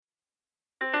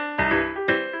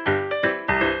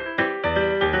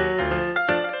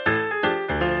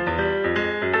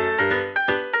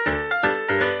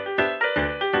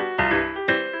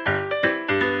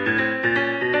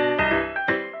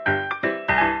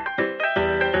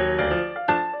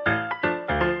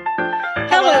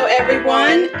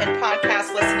everyone in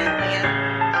podcast listening land.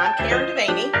 I'm Karen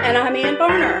Devaney. And I'm Ann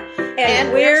Varner.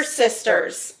 And we're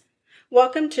sisters.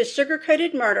 Welcome to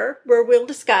Sugar-Coated Murder, where we'll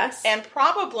discuss and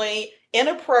probably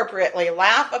inappropriately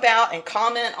laugh about and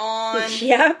comment on.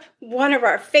 Yep, one of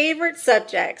our favorite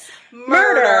subjects.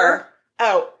 Murder.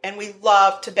 Oh, and we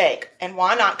love to bake. And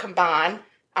why not combine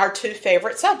our two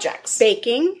favorite subjects?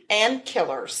 Baking and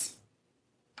killers.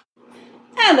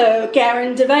 Hello,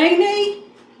 Karen Devaney.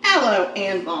 Hello,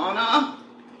 Ann Varner.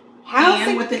 How's Ann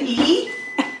it with an E.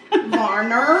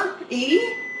 Varner, E.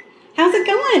 How's it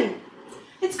going?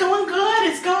 It's going good.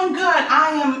 It's going good.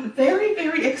 I am very,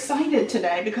 very excited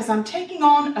today because I'm taking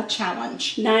on a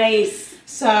challenge. Nice.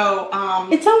 So,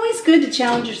 it's always good to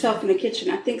challenge yourself in the kitchen.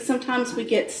 I think sometimes we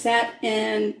get set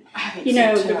in,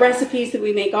 the recipes that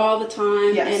we make all the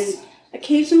time. Yes. And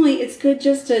occasionally it's good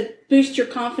just to boost your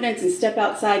confidence and step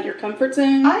outside your comfort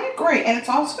zone. I agree. And it's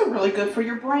also really good for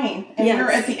your brain. And yes.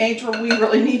 we're at the age where we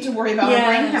really need to worry about our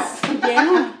brain health.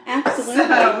 Yeah, absolutely.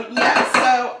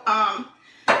 So,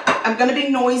 I'm going to be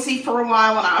noisy for a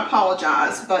while, and I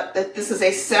apologize, but this is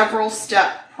a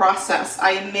several-step process.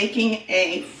 I am making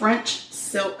a French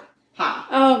silk pie.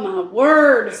 Oh, my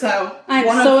word. So I'm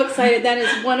so excited. That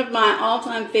is one of my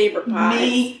all-time favorite pies.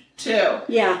 Me too.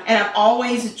 Yeah. And I've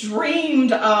always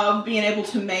dreamed of being able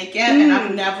to make it, and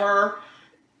I've never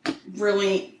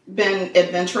really been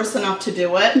adventurous enough to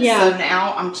do it. Yeah. So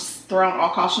now I'm just throwing all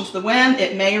caution to the wind.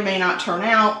 It may or may not turn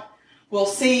out. We'll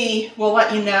see. We'll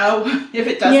let you know if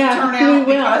it doesn't turn out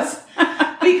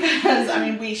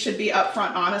because we should be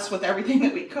upfront honest with everything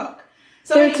that we cook.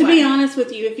 So anyway, to be honest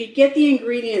with you, if you get the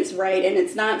ingredients right and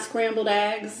it's not scrambled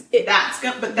eggs, that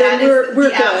is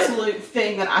the absolute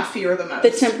thing that I fear the most.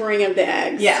 The tempering of the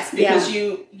eggs. Yes, because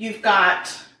you've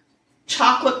got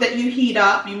chocolate that you heat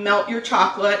up. You melt your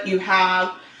chocolate. You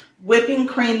have whipping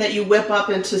cream that you whip up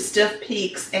into stiff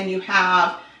peaks, and you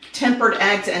have tempered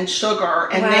eggs and sugar,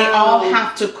 and they all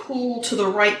have to cool to the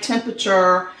right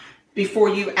temperature before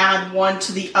you add one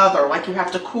to the other. Like, you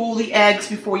have to cool the eggs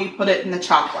before you put it in the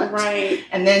chocolate. Right.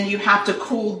 And then you have to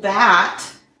cool that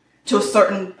to a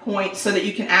certain point so that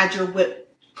you can add your whipped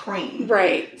cream.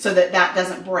 Right. So that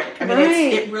doesn't break.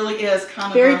 It really is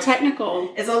kind of very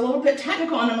technical. It's a little bit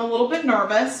technical, and I'm a little bit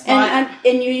nervous. And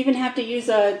you even have to use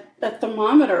a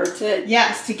thermometer to...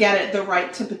 Yes, to get it the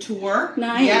right temperature.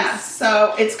 Nice. Yes,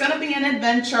 so it's going to be an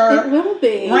adventure. It will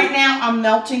be. Right now, I'm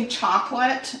melting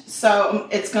chocolate, so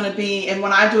it's going to be... And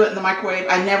when I do it in the microwave,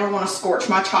 I never want to scorch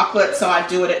my chocolate, so I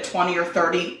do it at 20 or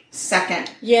 30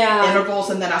 second intervals,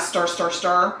 and then I stir.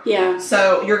 Yeah.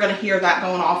 So you're going to hear that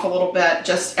going off a little bit.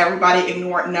 Just everybody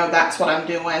ignore it and know that's what I'm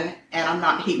doing, and I'm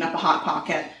not heating up a Hot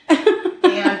Pocket.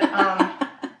 And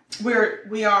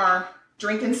we are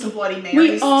drinking some Bloody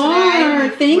Marys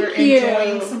today. We're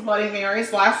enjoying some Bloody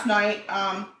Marys. Last night,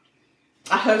 I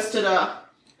hosted it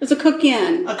was a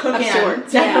cook-in. A cook-in.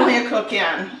 Definitely a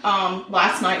cook-in.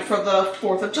 Last night for the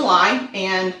 4th of July,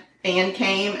 and Ann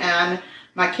came, and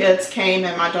my kids came,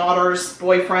 and my daughter's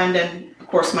boyfriend, and of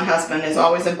course my husband is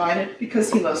always invited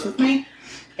because he lives with me.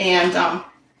 And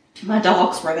my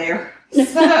dogs were there.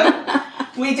 So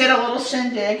we did a little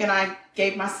shindig, and I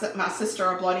gave my sister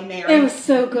a Bloody Mary. It was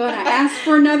so good. I asked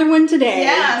for another one today.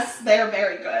 Yes, they're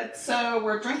very good. So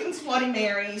we're drinking some Bloody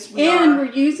Marys.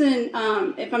 We're using,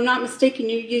 if I'm not mistaken,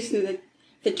 you're using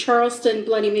the Charleston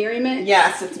Bloody Mary mix.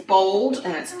 Yes, it's bold,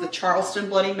 and it's the Charleston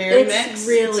Bloody Mary mix. It's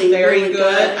really very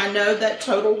good. I know that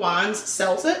Total Wines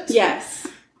sells it. Yes.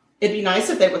 It'd be nice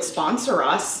if they would sponsor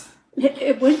us.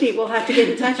 It would be. We'll have to get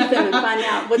in touch with them and find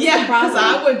out what's the problem. Yeah, because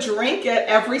I would drink it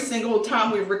every single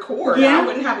time we record. Yeah. I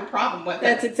wouldn't have a problem with it.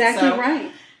 That's exactly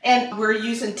right. And we're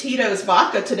using Tito's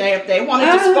Vodka today if they wanted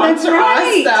to sponsor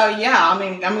us. So,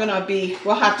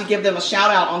 we'll have to give them a shout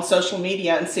out on social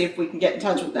media and see if we can get in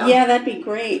touch with them. Yeah, that'd be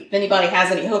great. If anybody has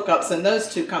any hookups in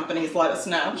those two companies, let us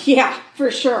know. Yeah,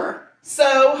 for sure.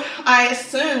 So, I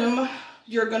assume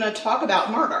you're going to talk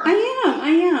about murder. I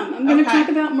am. I'm going to talk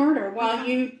about murder while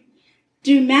you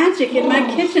do magic in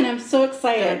my kitchen. I'm so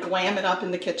excited. Glam it up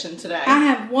in the kitchen today. I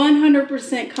have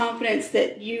 100% confidence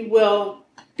that you will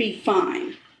be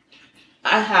fine.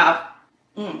 I have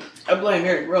a Bloody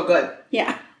Mary, real good.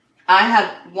 Yeah. I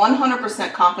have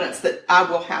 100% confidence that I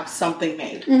will have something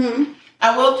made. Mm-hmm.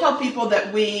 I will tell people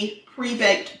that we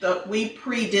pre-did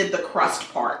the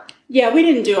crust part. Yeah, we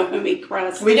didn't do a homemade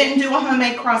crust. We didn't do a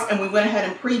homemade crust, and we went ahead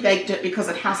and pre-baked it because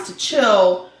it has to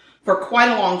chill for quite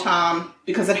a long time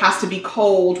because it has to be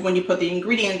cold when you put the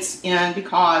ingredients in,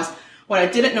 because what I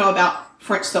didn't know about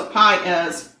French silk pie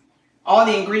is all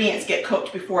the ingredients get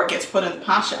cooked before it gets put in the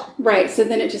pie shell. Right, so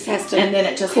then it just has to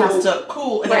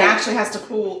cool. And it actually has to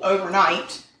cool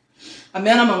overnight. a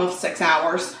minimum of 6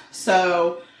 hours.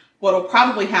 So what will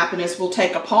probably happen is we'll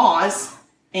take a pause,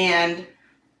 and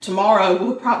tomorrow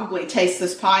we'll probably taste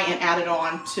this pie and add it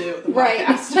on to the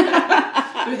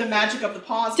podcast through the magic of the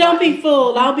pause. Don't be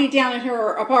fooled. I'll be down at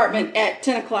her apartment at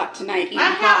 10 o'clock tonight eating I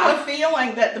have pie. a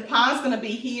feeling that the pie's going to be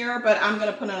here, but I'm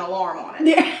going to put an alarm on it.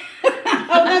 Yeah.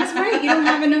 Oh, that's right. You don't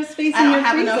have enough space in your freezer. I don't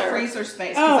have enough freezer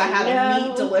space because I had a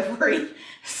meat delivery.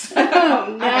 So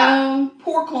no. I got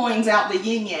pork loins out the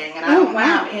yin yang, and I don't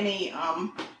have any. I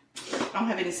don't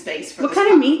have any space for. What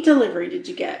kind of meat delivery did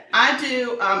you get? I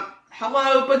do.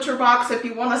 Hello, Butcher Box, if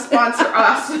you want to sponsor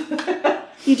us.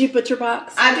 You do Butcher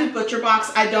Box? I do Butcher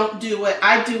Box. I don't do it.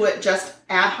 I do it just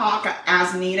ad hoc,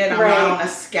 as needed. I'm not on a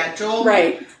schedule.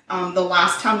 Right. The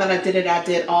last time that I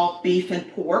did all beef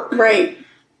and pork. Right.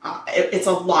 It's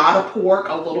a lot of pork,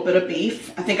 a little bit of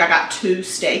beef. I think I got 2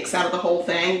 steaks out of the whole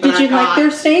thing. Did you like their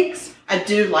steaks? I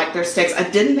do like their steaks. I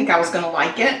didn't think I was going to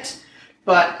like it,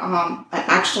 but I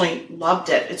actually loved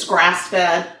it. It's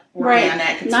grass-fed, organic.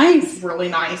 Right. It's nice. Really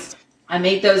nice. I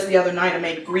made those the other night. I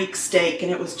made Greek steak,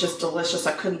 and it was just delicious.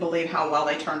 I couldn't believe how well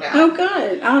they turned out. Oh,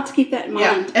 good. I'll have to keep that in mind.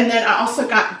 Yeah. And then I also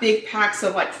got big packs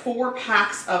of 4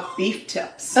 packs of beef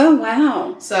tips. Oh,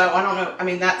 wow. So I don't know. I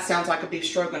mean, that sounds like a beef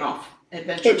stroganoff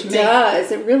adventure to me. It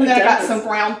does. It really does. And then I got some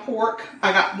ground pork.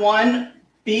 I got 1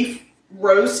 beef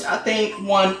roast, I think,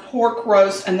 1 pork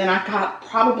roast, and then I got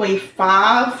probably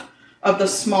 5 of the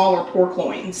smaller pork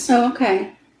loins. Oh,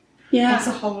 okay. Yeah. That's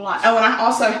a whole lot. Oh, and I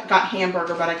also got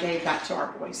hamburger, but I gave that to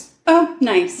our boys. Oh,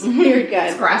 nice. Mm-hmm. Very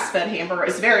good. It's grass-fed hamburger.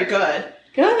 It's very good.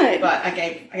 Good. But I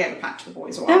gave it back to the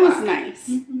boys a while That was back. nice.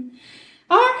 Mm-hmm.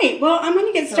 All right. Well, I'm going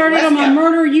to get started on my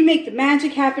murder. You make the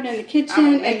magic happen in the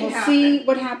kitchen, and we'll see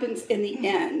what happens in the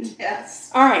end.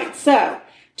 Yes. All right. So,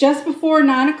 just before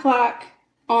 9 o'clock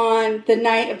on the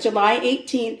night of July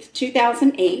 18th,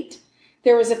 2008,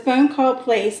 there was a phone call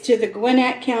placed to the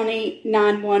Gwinnett County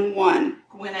 911.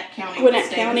 Gwinnett County. Gwinnett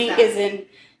County is in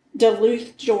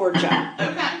Duluth, Georgia.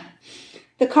 Okay.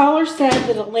 The caller said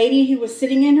that a lady who was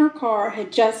sitting in her car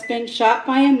had just been shot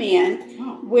by a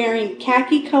man wearing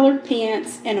khaki-colored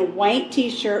pants and a white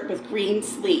T-shirt with green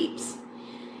sleeves.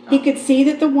 He could see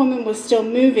that the woman was still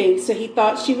moving, so he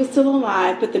thought she was still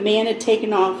alive, but the man had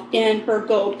taken off in her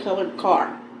gold-colored car.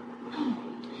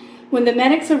 When the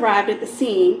medics arrived at the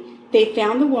scene, they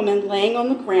found the woman laying on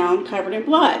the ground covered in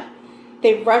blood.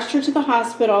 They rushed her to the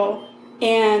hospital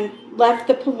and left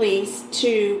the police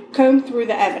to comb through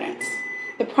the evidence.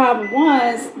 The problem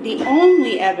was the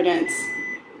only evidence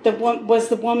was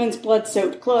the woman's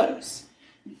blood-soaked clothes.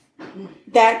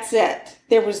 That's it.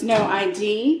 There was no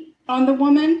ID on the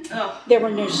woman. Oh. There were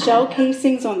no shell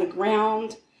casings on the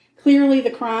ground. Clearly,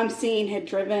 the crime scene had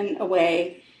driven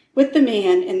away with the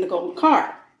man in the gold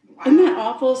car. Wow. Isn't that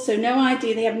awful? So no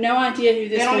idea. They have no idea who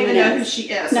this woman is. They don't even know who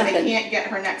she is. Nothing. So they can't get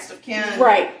her next of kin.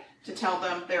 Right. To tell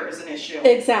them there is an issue.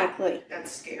 Exactly.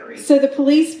 That's scary. So the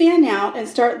police fan out and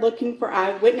start looking for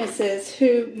eyewitnesses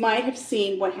who might have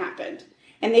seen what happened.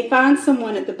 And they find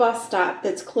someone at the bus stop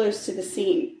that's close to the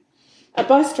scene. A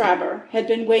bus driver had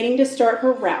been waiting to start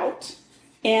her route,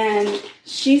 and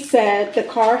she said the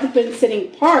car had been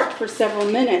sitting parked for several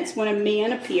minutes when a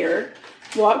man appeared,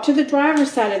 walked to the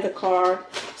driver's side of the car,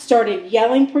 started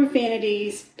yelling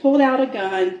profanities, pulled out a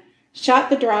gun, shot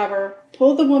the driver,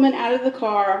 pulled the woman out of the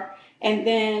car, and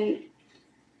then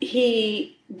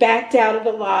he backed out of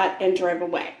the lot and drove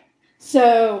away.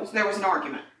 So there was an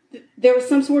argument. There was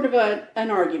some sort of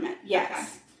an argument, yes. Okay.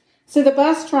 So the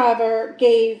bus driver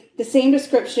gave the same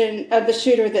description of the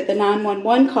shooter that the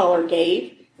 911 caller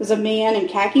gave. It was a man in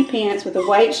khaki pants with a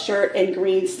white shirt and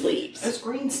green sleeves. Those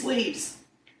green sleeves.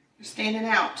 They're standing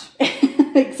out.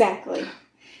 Exactly.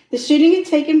 The shooting had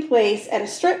taken place at a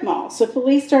strip mall, so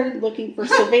police started looking for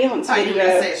surveillance I thought video. You were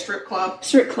going to say a strip club.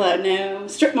 Strip club, no.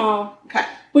 Strip mall. Okay.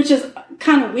 Which is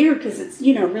kind of weird because it's,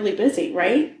 really busy,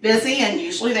 right? Busy, and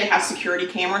usually they have security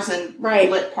cameras and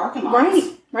lit parking lots.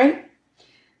 Right.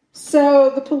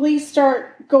 So the police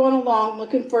start going along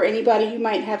looking for anybody who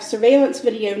might have surveillance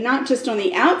video, not just on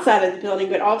the outside of the building,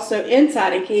 but also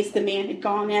inside in case the man had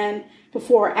gone in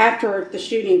before or after the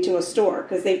shooting to a store,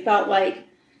 because they felt like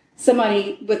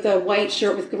somebody with a white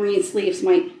shirt with green sleeves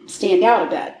might stand out a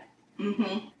bit.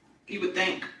 Mm-hmm. You would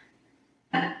think.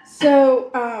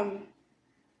 So,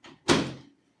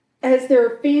 as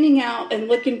they're fanning out and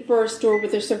looking for a store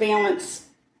with a surveillance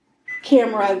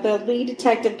camera, the lead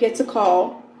detective gets a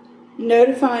call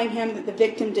notifying him that the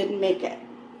victim didn't make it.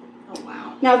 Oh,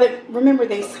 wow. Now, remember,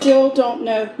 they still don't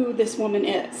know who this woman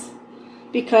is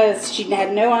because she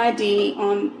had no ID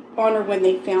on her when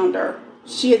they found her.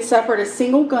 She had suffered a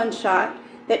single gunshot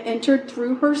that entered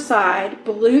through her side,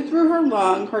 blew through her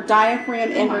lung, her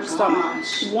diaphragm, and her stomach.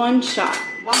 Gosh. One shot.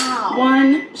 Wow.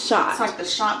 One shot. It's like the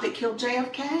shot that killed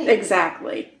JFK.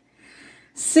 Exactly.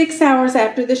 6 hours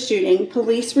after the shooting,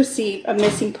 police received a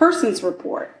missing persons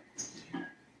report.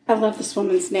 I love this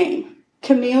woman's name.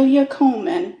 Camelia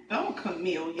Coleman. Oh,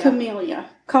 Camelia. Camelia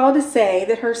called to say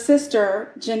that her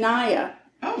sister, Janiyah,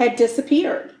 had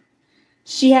disappeared.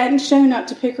 She hadn't shown up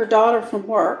to pick her daughter up from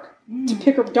work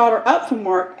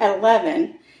at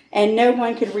 11, and no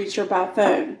one could reach her by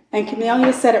phone. And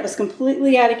Camelia said it was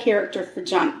completely out of character for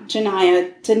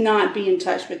Janiyah to not be in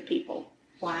touch with people.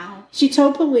 Wow. She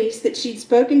told police that she'd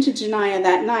spoken to Janiyah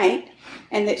that night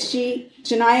and that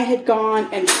Janiyah had gone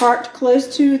and parked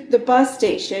close to the bus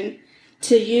station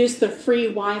to use the free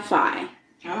Wi-Fi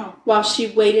while she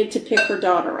waited to pick her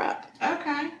daughter up.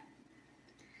 Okay.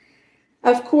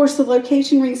 Of course, the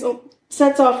location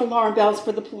sets off alarm bells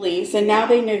for the police, and now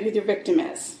they know who their victim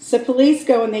is. So police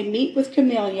go and they meet with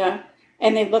Camelia,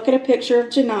 and they look at a picture of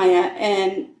Janiyah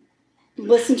and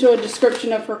listen to a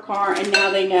description of her car, and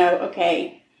now they know,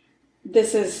 okay,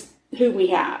 this is who we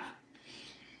have.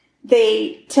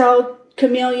 They tell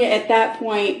Camelia at that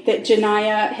point that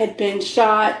Janiyah had been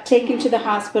shot, taken to the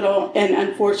hospital, and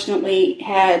unfortunately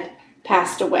had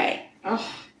passed away.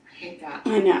 Oh, I hate that.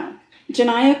 I know.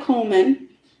 Janiyah Coleman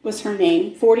was her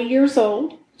name, 40 years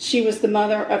old. She was the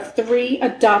mother of 3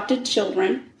 adopted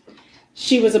children.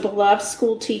 She was a beloved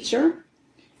school teacher.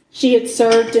 She had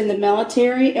served in the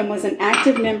military and was an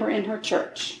active member in her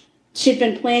church. She'd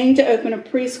been planning to open a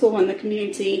preschool in the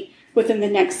community within the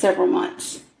next several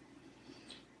months.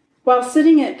 While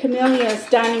sitting at Camelia's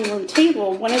dining room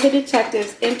table, one of the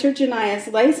detectives entered Janiyah's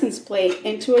license plate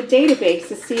into a database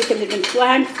to see if it had been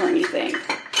flagged for anything.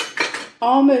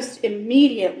 Almost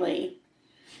immediately,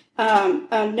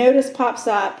 a notice pops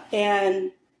up,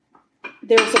 and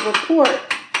there's a report,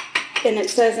 and it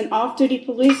says an off-duty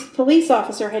police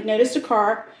officer had noticed a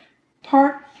car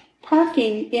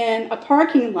parking in a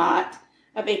parking lot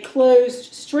of a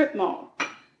closed strip mall.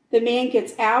 The man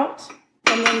gets out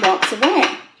and then walks away.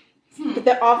 But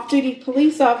the off-duty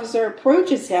police officer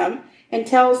approaches him and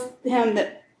tells him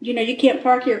that, you can't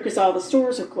park here because all the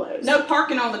stores are closed. No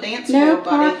parking on the dance floor, No buddy.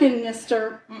 parking,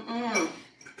 mister. Mm-mm.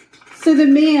 So the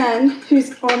man,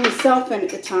 who's on his cell phone at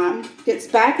the time, gets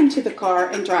back into the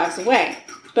car and drives away.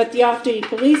 But the off-duty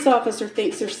police officer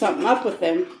thinks there's something up with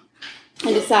him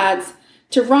and decides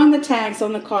to run the tags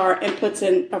on the car and puts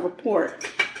in a report.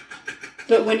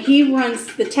 But when he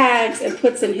runs the tags and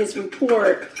puts in his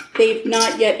report, they've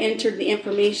not yet entered the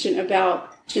information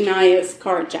about Janiyah's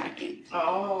carjacking.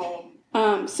 Oh.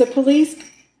 So police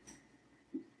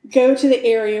go to the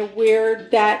area where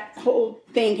that whole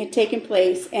thing had taken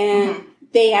place, and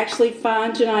they actually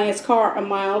find Janiyah's car a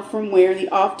mile from where the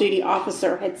off-duty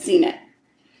officer had seen it.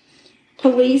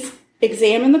 Police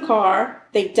examine the car,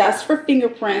 they dust for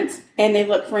fingerprints, and they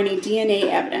look for any DNA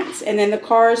evidence. And then the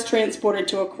car is transported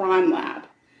to a crime lab.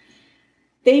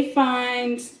 They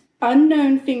find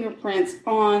unknown fingerprints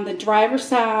on the driver's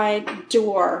side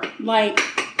door. Like,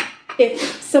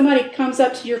 if somebody comes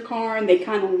up to your car and they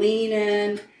kind of lean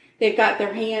in, they've got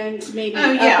their hands maybe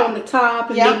up on the top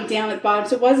and maybe down at the bottom.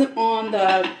 So it wasn't on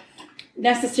the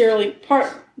necessarily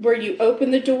part where you open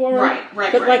the door.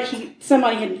 Right. But like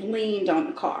somebody had leaned on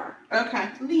the car. Okay.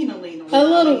 Lean. A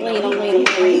little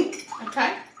lean.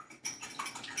 Okay.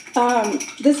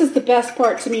 This is the best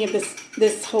part to me of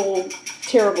this whole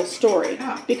terrible story.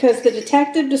 Yeah. Because the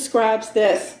detective describes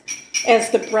this as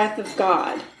the breath of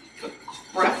God.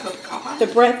 Breath of God? The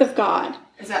breath of God.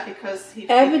 Is that because he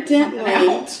Evidently, figured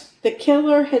something out? the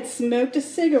killer had smoked a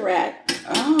cigarette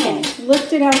and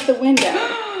flipped it out the window.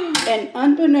 And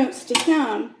unbeknownst to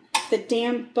him, the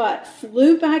damn butt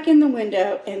flew back in the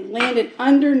window and landed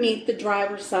underneath the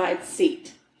driver's side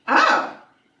seat. Oh.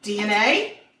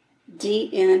 DNA?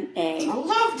 DNA. I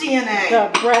love DNA.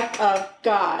 The breath of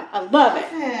God. I love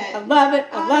it. I love it.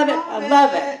 I love it. I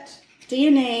love it.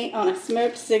 DNA on a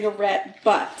smoked cigarette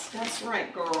butt. That's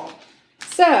right, girl.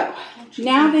 So,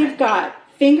 now they've got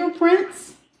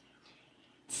fingerprints,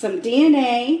 some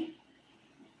DNA,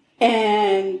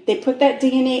 and they put that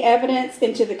DNA evidence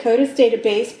into the CODIS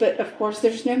database, but of course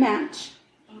there's no match.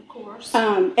 Of course.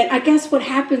 And I guess what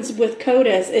happens with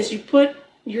CODIS is you put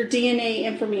your DNA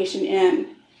information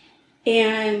in,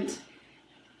 and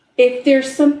if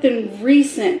there's something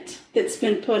recent that's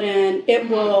been put in, it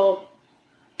will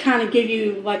kind of give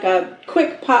you like a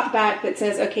quick pop back that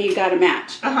says, okay, you got a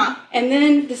match. And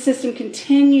then the system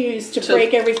continues to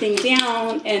break everything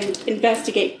down and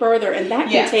investigate further, and that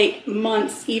can take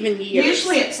months, even years.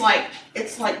 Usually it's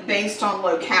like based on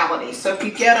locality. So if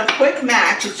you get a quick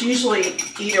match, it's usually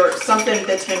either something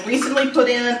that's been recently put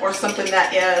in or something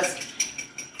that is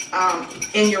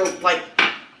in your, like,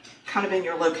 kind of in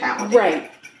your locality.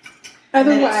 Right. And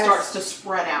Otherwise, then it starts to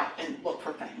spread out and look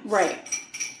for things. Right.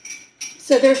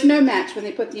 So there's no match when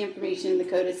they put the information in the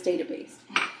CODIS database.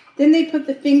 Then they put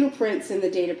the fingerprints in the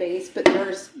database, but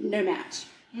there's no match.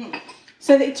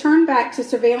 So they turn back to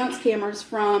surveillance cameras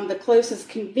from the closest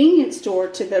convenience store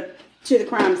to the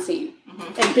crime scene.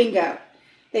 And bingo.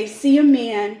 They see a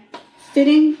man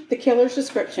fitting the killer's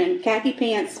description, khaki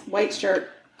pants, white shirt,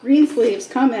 green sleeves,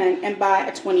 come in and buy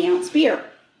a 20-ounce beer.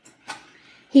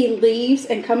 He leaves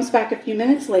and comes back a few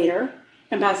minutes later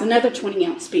and buys another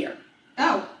 20-ounce beer.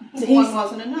 Oh, so one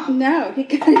wasn't enough. No,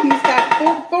 he's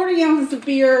got 40 ounces of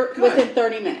beer within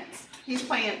 30 minutes. He's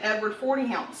playing Edward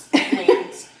 40-ounce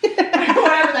games.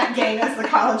 Whatever that game is the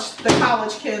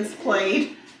college kids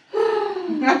played.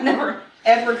 I've never,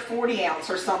 Edward 40-ounce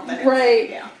or something. Right.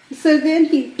 Yeah. So then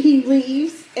he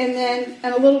leaves, and then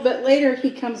a little bit later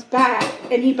he comes back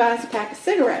and he buys a pack of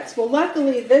cigarettes. Well,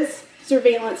 luckily this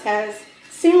surveillance has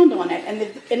sound on it, and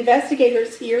the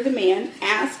investigators hear the man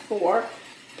ask for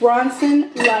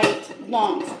Bronson Light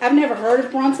Longs. I've never heard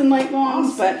of Bronson Light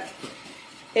Longs, but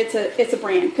it's a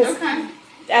brand. Because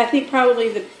I think probably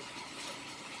the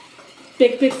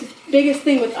biggest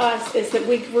thing with us is that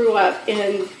we grew up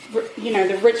in,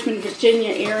 the Richmond, Virginia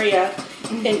area,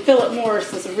 and Philip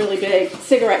Morris is a really big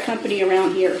cigarette company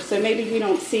around here. So maybe we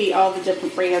don't see all the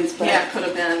different brands, but yeah, it could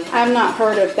have been. I've not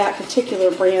heard of that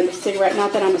particular brand of cigarette.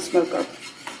 Not that I'm a smoker.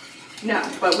 No,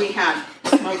 but we had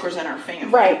smokers in our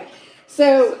family. Right.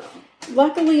 So,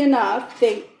 luckily enough,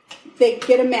 they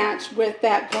get a match with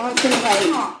that Bronson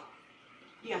Light.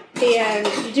 Yeah. And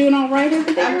you doing all right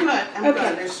over there? I'm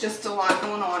good. There's just a lot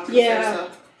going on. Yeah.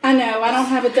 I know. I don't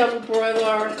have a double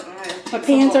broiler. My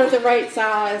pans are the right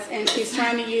size, and she's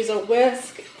trying to use a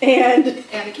whisk and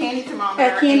a candy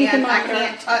thermometer. I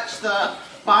can't touch the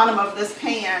bottom of this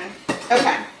pan.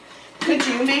 Okay. Could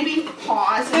you maybe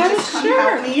pause and just come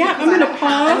help me? Yeah, I'm going to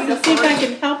pause and see if I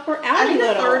can help her out a little. I need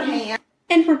a third hand.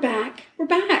 And we're back. We're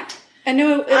back. I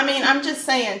know. I'm just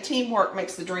saying, teamwork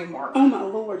makes the dream work. Oh my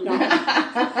Lord, y'all.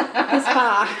 It's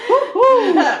high.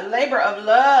 Labor of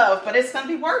love, but it's going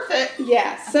to be worth it.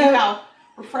 Yeah. I think I'll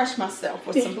refresh myself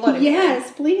with some bloody.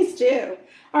 Yes, please do.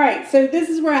 All right, so this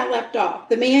is where I left off.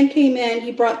 The man came in.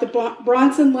 He brought the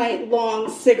Bronson Light Long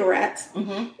cigarettes.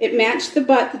 It matched the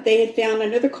butt that they had found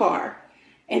under the car,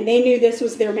 and they knew this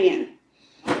was their man.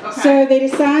 Okay. So they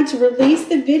decided to release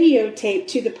the videotape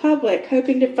to the public,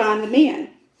 hoping to find the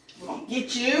man. We're going to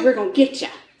get you. We're going to get you.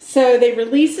 So they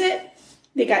release it.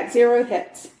 They got 0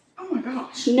 hits. Oh, my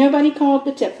gosh. Nobody called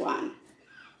the tip line.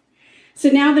 So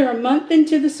now they're a month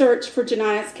into the search for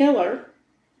Janiah's killer,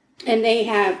 and they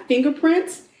have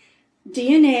fingerprints,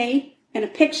 DNA, and a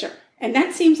picture. And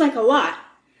that seems like a lot,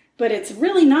 but it's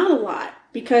really not a lot,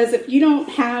 because if you don't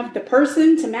have the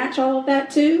person to match all of that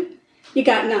to, you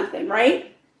got nothing,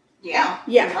 right? Yeah.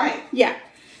 Yeah. Right. Yeah.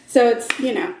 So it's,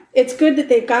 it's good that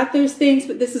they've got those things,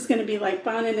 but this is going to be like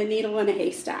finding a needle in a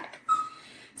haystack.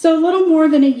 So a little more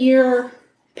than a year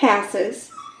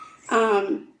passes,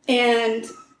 and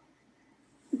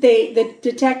the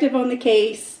detective on the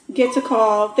case gets a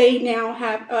call. They now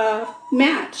have a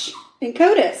match in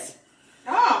CODIS.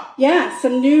 Oh. Yeah,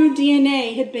 some new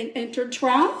DNA had been entered.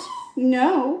 Trout?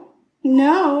 No.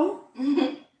 Nobody.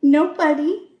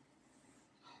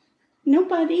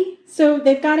 So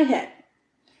they've got a hit.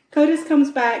 CODIS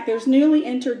comes back. There's newly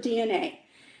entered DNA.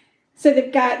 So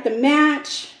they've got the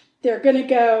match. They're going to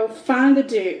go find the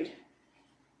dude.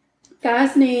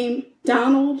 Guy's name,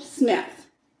 Donald Smith.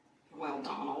 Well,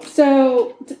 Donald.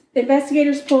 So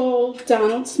investigators pull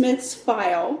Donald Smith's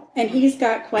file, and he's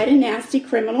got quite a nasty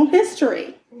criminal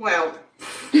history. Well,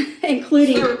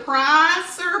 including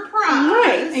surprise.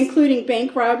 Right, including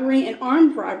bank robbery and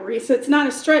armed robbery. So it's not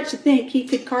a stretch to think he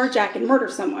could carjack and murder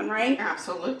someone, right?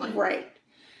 Absolutely. Right.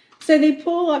 So they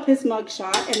pull up his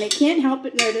mugshot, and they can't help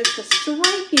but notice the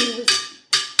striking.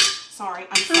 Sorry,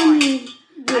 I'm sorry. Really.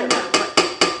 I know, but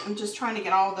I'm just trying to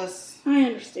get all this. I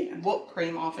understand. Whoop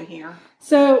cream off of here.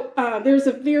 So there's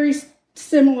a very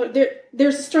similar.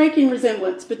 There's a striking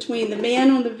resemblance between the man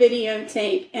on the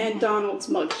videotape and Donald's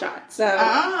mugshot. So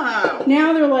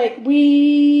now they're like,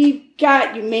 "We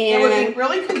got you, man." It would be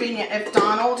really convenient if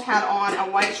Donald had on a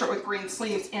white shirt with green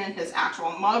sleeves in his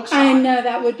actual mugshot. I know,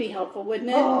 that would be helpful,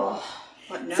 wouldn't it? Oh,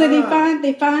 But no. So they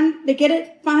get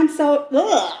it, find so.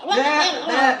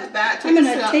 That I'm going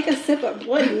to take a sip of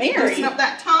Bloody Mary. Loosen up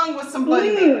that tongue with some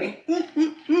Bloody Mary.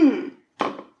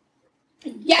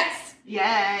 Yes.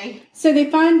 Yay. So they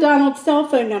find Donald's cell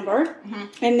phone number,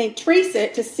 and they trace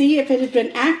it to see if it had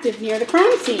been active near the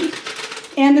crime scene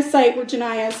and the site where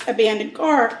Janiah's abandoned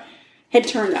car had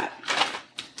turned up.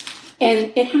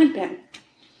 And it had been.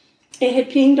 It had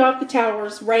pinged off the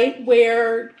towers right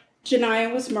where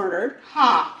Janiah was murdered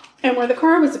and where the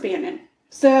car was abandoned.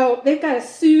 So they've got a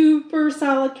super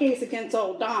solid case against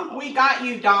old Donald. We got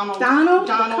you, Donald. Donald's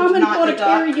coming for to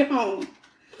carry you home.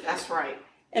 That's right.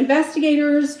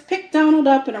 Investigators pick Donald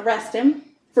up and arrest him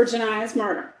for Janiah's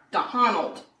murder.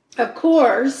 Donald. Of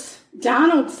course,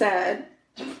 Donald said,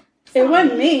 it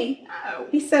wasn't me. No.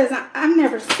 He says, I've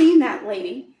never seen that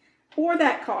lady or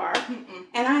that car,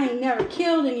 and I ain't never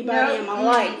killed anybody in my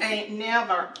life. Ain't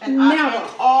never. And Never.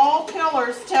 All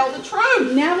killers tell the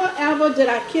truth. Never ever did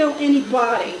I kill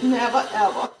anybody. Never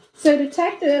ever. So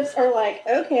detectives are like,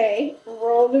 okay,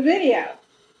 roll the video.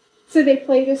 So they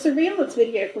play the surveillance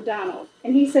video for Donald.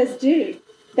 And he says, dude,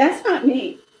 that's not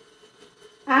me.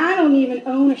 I don't even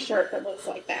own a shirt that looks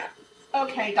like that.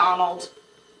 Okay, Donald.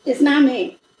 It's not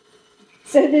me.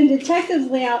 So then detectives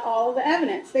lay out all of the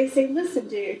evidence. They say, listen,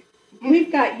 dude,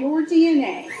 we've got your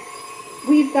DNA.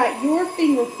 We've got your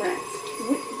fingerprints.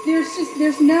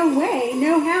 There's no way,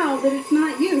 no how that it's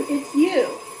not you. It's you.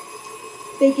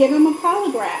 They give him a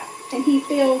polygraph, and he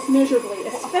fails miserably,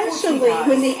 especially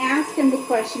when they ask him the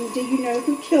question, do you know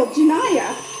who killed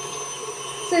Janiah?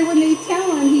 So when they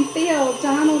tell him he failed,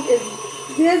 Donald is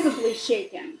visibly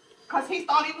shaken. Because he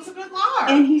thought he was a good liar.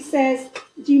 And he says,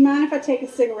 do you mind if I take a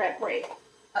cigarette break?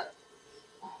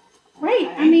 Right.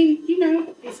 Okay. I mean, you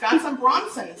know. He's got some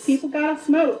Bronsons. People gotta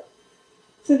smoke.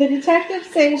 So the detective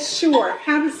says, sure,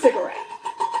 have a cigarette.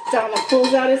 Donald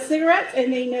pulls out his cigarettes,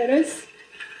 and they notice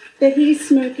that he's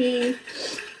smoking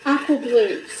Aqua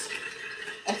Blues.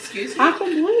 Excuse me? Aqua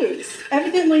Blues.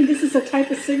 Evidently, this is a type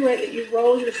of cigarette that you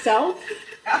roll yourself.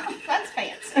 That's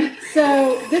fancy.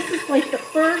 So this is like the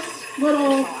first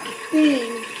little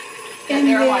thing. And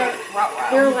they're like, ruh-roh.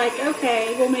 They're like,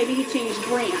 okay, well, maybe he changed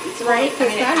brands, right?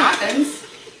 Because that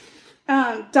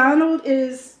happens. Donald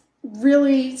is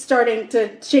really starting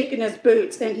to shake in his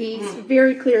boots, and he's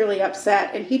very clearly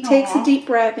upset. And he takes a deep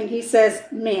breath, and he says,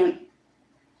 man,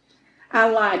 I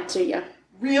lied to you.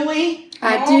 Really?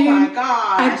 I do. Oh, my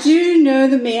gosh. I do know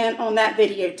the man on that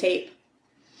videotape.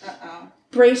 Uh-oh.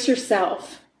 Brace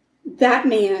yourself. That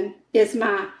man is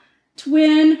my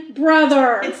twin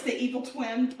brother. It's the evil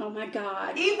twin. Oh, my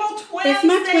God. Evil twins. It's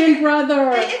my twin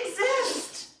brother. They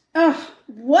exist. Oh,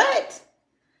 what?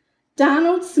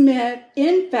 Donald Smith,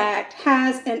 in fact,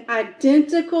 has an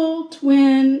identical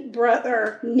twin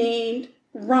brother named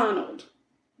Ronald.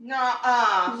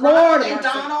 Nuh-uh. Lord Ronald of and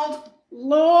mercy. Donald.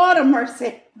 Lord of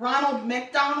mercy. Ronald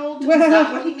McDonald. Well, is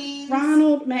that what he means?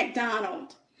 Ronald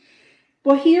McDonald.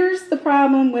 Well, here's the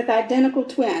problem with identical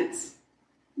twins.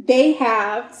 They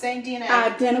have Same DNA.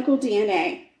 identical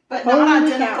DNA. But Holy not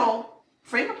cow. identical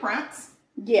fingerprints.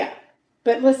 Yeah.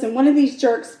 But listen, one of these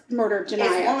jerks murdered It's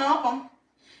Janiah. one of them.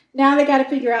 Now they got to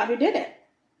figure out who did it.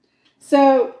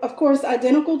 So, of course,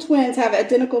 identical twins have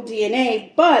identical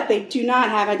DNA, but they do not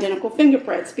have identical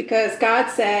fingerprints because God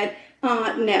said,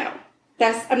 no.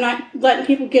 I'm not letting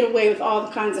people get away with all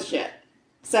the kinds of shit.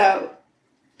 So,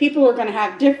 people are going to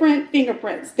have different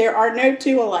fingerprints. There are no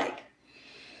two alike.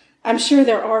 I'm sure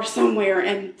there are somewhere,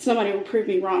 and somebody will prove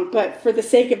me wrong. But for the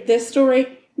sake of this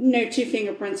story, no two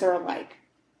fingerprints are alike.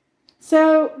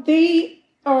 So, they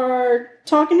are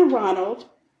talking to Ronald,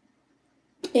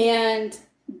 and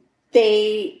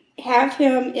they have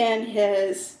him in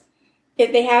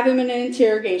an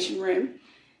interrogation room.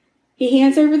 He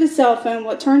hands over the cell phone.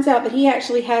 Well, it turns out that he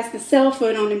actually has the cell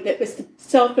phone on him that was the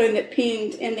cell phone that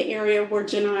pinged in the area where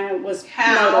Janiah was murdered.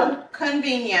 How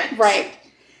convenient. Right.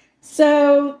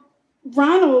 So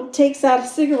Ronald takes out a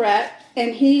cigarette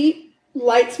and he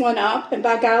lights one up, and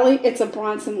by golly, it's a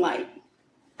Bronson light.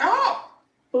 Oh.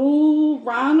 Ooh,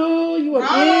 Ronald, you were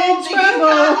Ronald, in you trouble.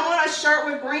 got on a shirt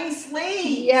with green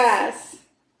sleeves. Yes.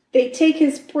 They take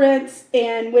his prints,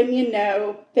 and when you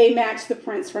know, they match the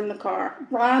prints from the car.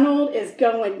 Ronald is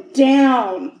going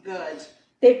down. Good.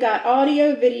 They've got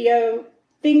audio, video,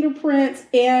 fingerprints,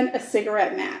 and a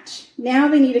cigarette match. Now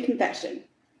they need a confession.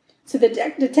 So the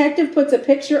detective puts a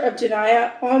picture of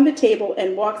Janiah on the table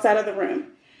and walks out of the room.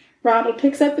 Ronald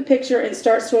picks up the picture and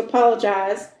starts to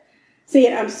apologize,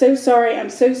 saying, I'm so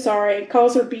sorry,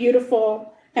 calls her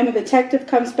beautiful. And when the detective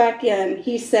comes back in,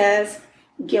 he says,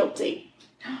 guilty.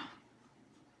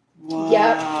 Whoa.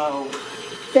 Yep.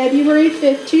 February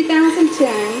 5th,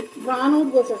 2010,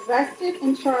 Ronald was arrested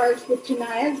and charged with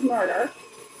Jania's murder.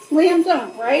 Slam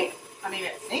dunk, right? I mean,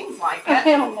 it seems like Oh, it.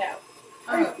 hell no.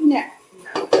 Oh, No.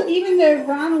 no. Even though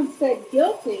Ronald said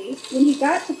guilty, when he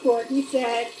got to court, he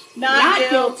said, Not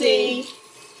guilty.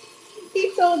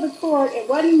 He told the court it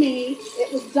wasn't me,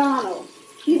 it was Donald.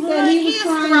 He said he was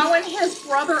throwing his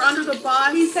brother under the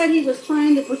bus. He said he was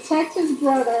trying to protect his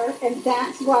brother, and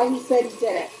that's why he said he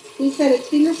did it. He said his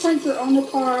fingerprints are on the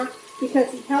car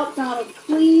because he helped Donald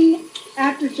clean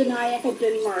after Jania had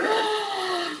been murdered.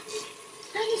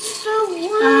 That is so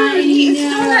rude. I He is know.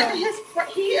 doing that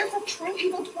to he is a true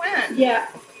evil twin. Yeah.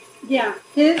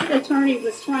 His attorney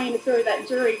was trying to throw that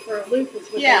jury for a loop. Is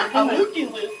what Yeah, they a were doing.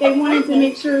 loop-de-loop. They wanted to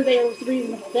make sure there was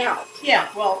reasonable doubt. Yeah,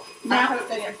 well, I Now- hope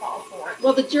they didn't fall for it.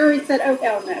 Well, the jury said, "Oh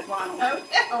hell no, Ronald.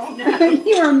 Oh no.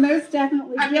 You are most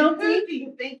definitely I mean, guilty. who do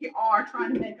you think you are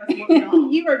trying to make us look dumb?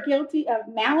 You are guilty of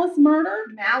malice murder,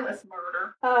 Malice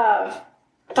murder.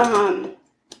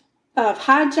 of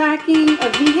hijacking a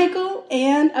vehicle,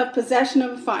 and of possession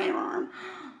of a firearm."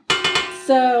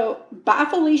 So, bye,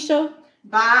 Felicia.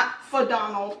 Bye for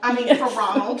Donald. I mean, for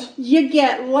Ronald. You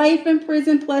get life in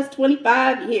prison plus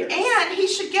 25 years. And he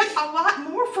should get a lot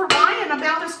more for lying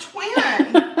about his twin.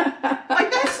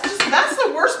 Like, that's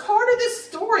the worst part of this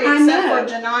story, I except know.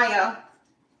 for Jania.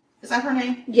 Is that her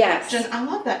name? Yes. I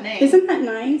love that name. Isn't that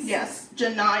nice? Yes,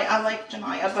 Jania. I like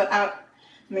Jania, but I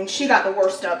mean, she got the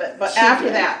worst of it. But She after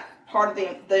did. that part of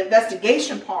the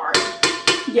investigation part,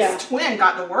 Yeah. his twin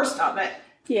got the worst of it.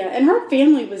 Yeah, and her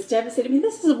family was devastated. I mean,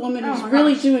 this is a woman Oh who's my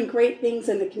really gosh. doing great things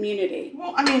in the community.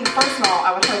 Well, I mean, first of all,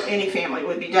 I would hope any family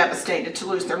would be devastated to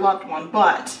lose their loved one,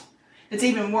 but it's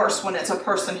even worse when it's a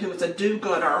person who is a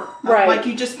do-gooder. Right. Like,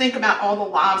 you just think about all the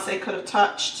lives they could have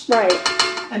touched, Right.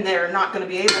 and they're not going to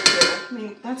be able to. I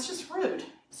mean, that's just rude.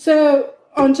 So,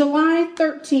 on July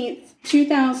 13th,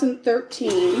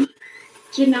 2013,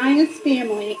 Jania's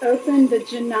family opened the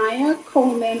Jania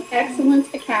Coleman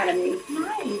Excellence Academy.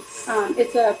 Nice.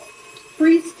 It's a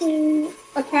preschool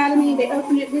academy. They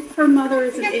opened it with her mother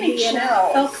is in Give me Indiana.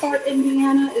 chills. Elkhart,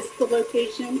 Indiana is the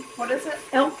location. What is it?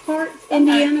 Elkhart,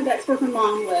 Indiana, that's where her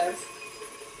mom lives.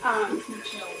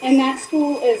 And that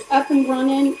school is up and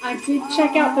running. I did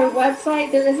check out their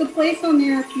website. There is a place on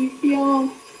there if you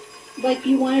feel like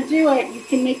you want to do it, you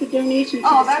can make a donation to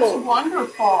Oh, the that's school.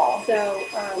 wonderful. So,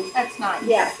 That's nice.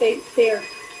 yeah, they're,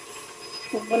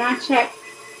 when I checked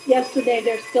yesterday,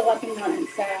 they're still up and running.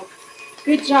 So,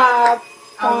 good job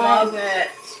I love it.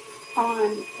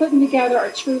 on putting together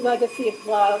a true legacy of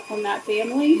love from that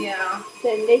family. Yeah.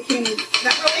 Then they can,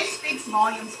 That really speaks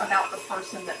volumes about the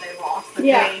person that they lost. That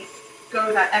Yeah. they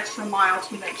go that extra mile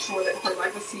to make sure that her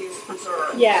legacy is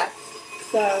preserved. yeah.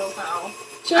 So,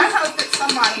 So I just hope that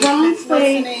somebody wrong that's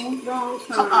place, listening wrong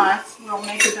to time. us will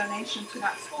make a donation to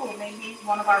that school. Maybe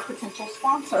one of our potential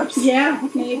sponsors. Yeah,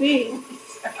 maybe.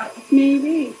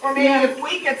 Maybe. Or maybe Yeah. if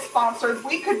we get sponsored,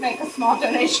 we could make a small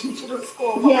donation to the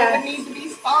school. But Yes. we would need to be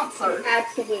sponsored.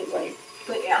 Absolutely.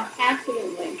 But yeah.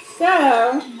 Absolutely.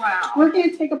 So, Wow. we're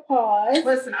going to take a pause.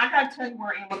 Listen, I gotta tell you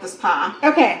where I am with this pie.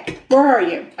 Okay, where are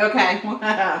you? Okay.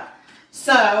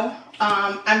 So,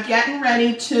 I'm getting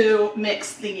ready to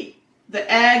mix the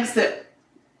eggs that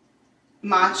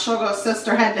my sugar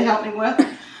sister had to help me with.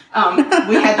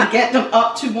 We had to get them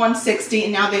up to 160,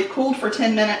 and now they've cooled for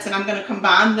 10 minutes, and I'm going to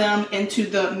combine them into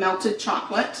the melted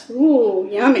chocolate. Ooh,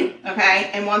 yummy. Okay,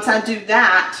 and once I do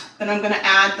that, then I'm going to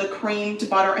add the creamed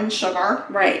butter and sugar,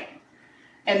 Right.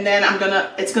 and then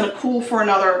it's going to cool for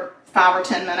another 5 or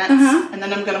 10 minutes, Uh-huh. and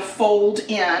then I'm going to fold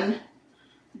in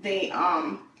the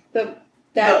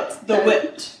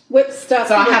whipped stuff.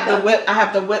 So I with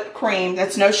have the whipped cream.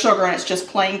 That's no sugar, and it's just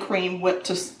plain cream whipped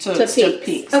to peaks.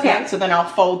 peaks. Okay. Yeah, so then I'll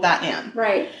fold that in.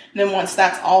 Right. And then once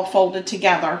that's all folded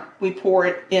together, we pour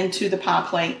it into the pie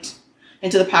plate,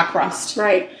 into the pie crust.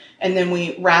 Right. And then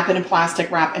we wrap it in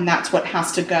plastic wrap, and that's what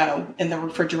has to go in the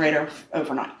refrigerator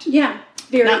overnight. Yeah.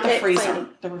 Very Not the exciting. freezer,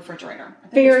 the refrigerator. I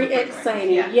think Very it's refrigerator.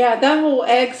 exciting. Yeah. Yeah, that whole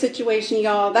egg situation,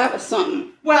 y'all, that was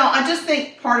something. Well, I just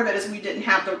think part of it is we didn't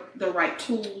have the right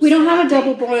tools. We don't and have I a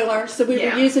think- double boiler, so we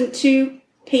Yeah. were using 2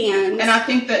 pans. And I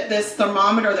think that this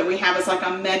thermometer that we have is like a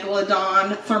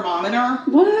Megalodon thermometer.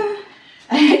 What?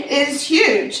 It is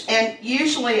huge. And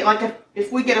usually, like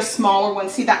if we get a smaller one,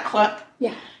 see that clip?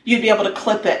 Yeah. You'd be able to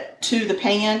clip it to the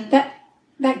pan. That's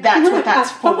what clip, that's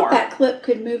I thought for. that clip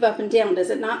could move up and down. Does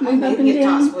it not move up and Maybe it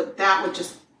down? does, but that would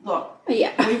just, look,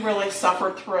 Yeah. we really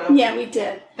suffered through. Yeah, we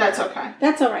did. That's okay.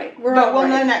 That's all right. We're But all we'll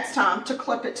right. know next time to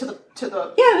clip it to the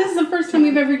Yeah, this is the first time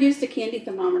we've ever used a candy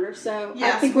thermometer, so I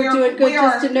Yes, think we're doing good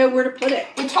just to know where to put it.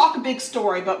 we talk a big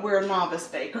story, but we're novice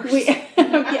bakers. Yeah.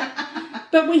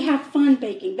 But we have fun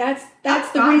baking. That's the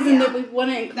fun, reason yeah. that we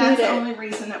want to include That's it. the only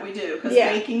reason that we do, because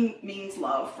Yeah. baking means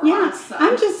love for Yeah, us. So.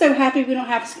 I'm just so happy we don't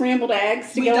have scrambled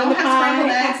eggs to We go in don't the have pie.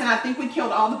 scrambled eggs, and I think we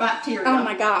killed all the bacteria. Oh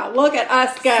my God! Look at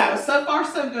us go. So far,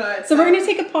 so good. So we're going to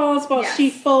take a pause while Yes. she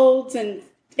folds and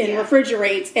Yeah.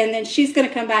 refrigerates, and then she's going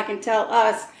to come back and tell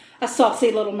us a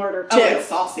saucy little murder too. Oh, it's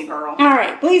saucy, girl. All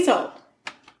right, please hold.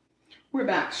 We're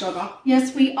back, sugar.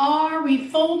 Yes, we are. We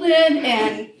folded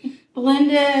and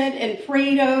blended and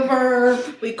prayed over.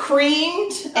 We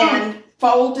creamed and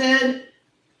folded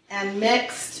and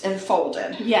mixed and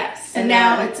folded. Yes, and And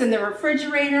now then- it's in the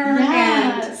refrigerator. And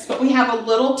Yes, but we have a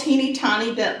little teeny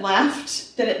tiny bit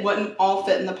left that it wouldn't all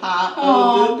fit in the pie.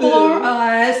 oh, boo-boo. for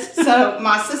us. So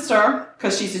my sister,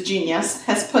 because she's a genius,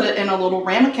 has put it in a little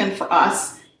ramekin for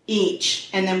us each,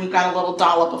 and then we've got a little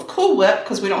dollop of Cool Whip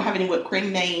because we don't have any whipped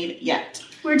cream made yet.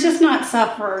 We're just not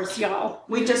sufferers, y'all.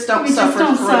 We just don't We just suffer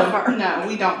don't through. suffer. No,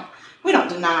 we don't. We don't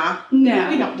deny. No.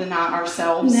 We don't deny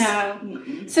ourselves. No.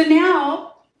 Mm-mm. So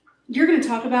now you're going to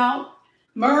talk about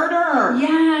Murder.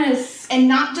 yes. And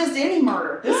not just any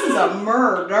murder. This is a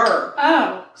murder.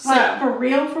 Oh, So- like for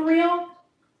real, for real?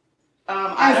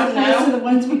 I As don't opposed to know. the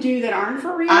ones we do that aren't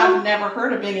for real? I've never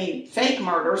heard of any fake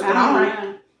murders, but all right.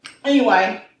 know.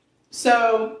 Anyway,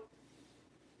 so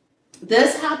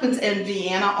this happens in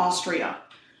Vienna, Austria.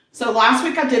 So last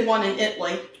week I did one in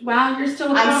Italy. Wow, you're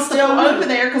still I'm across the still pond. over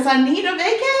there because I need a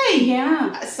vacay.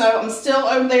 Yeah. So I'm still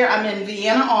over there. I'm in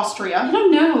Vienna, I Austria.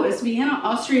 don't know. Is Vienna,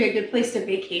 Austria a good place to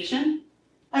vacation?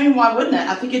 I mean, why wouldn't it?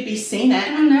 I think it'd be I scenic.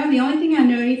 don't know. The only thing I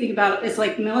know anything about is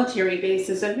like military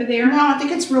bases over there. No, I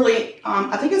think it's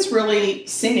really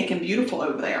scenic and beautiful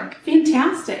over there.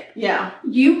 Fantastic. Yeah,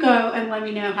 You go and let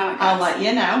me know how it goes. I'll let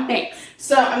you know. Thanks.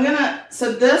 So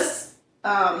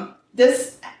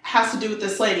this has to do with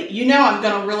this lady. You know I'm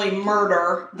gonna really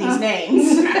murder these names.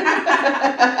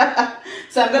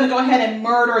 So I'm gonna go ahead and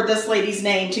murder this lady's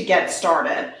name to get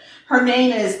started. Her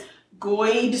name is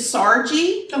Goid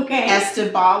Sargi Okay.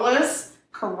 Estebalis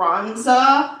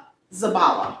Carranza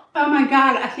Zabala. Oh my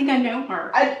God, I think I know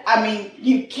her. I mean,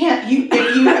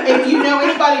 if you know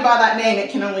anybody by that name,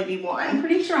 it can only be I'm one.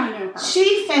 pretty sure I know her.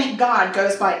 She, thank God,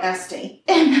 goes by Esty,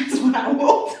 and that's what I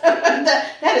will.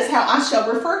 that is how I shall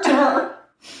refer to her.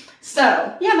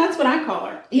 So, Yeah, that's what I call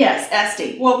her. yes,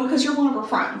 Esty. Well, because you're one of her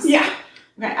friends. Yeah.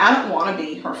 Okay, I don't want to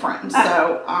be her friend,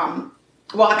 so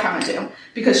well, I kind of do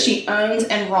because she owns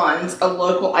and runs a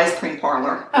local ice cream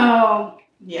parlor. Oh,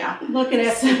 Yeah. look at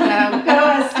Esty go. Go,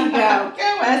 Esty, go.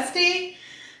 Go, Esty.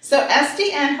 So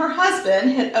Esty and her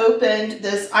husband had opened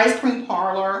this ice cream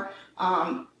parlor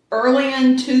early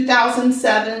in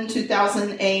 2007,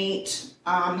 2008.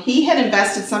 He had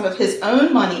invested some of his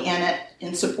own money in it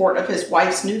in support of his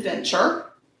wife's new venture.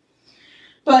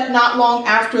 But not long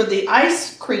after the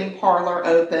ice cream parlor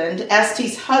opened,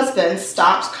 Esty's husband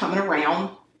stopped coming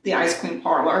around the ice cream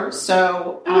parlor.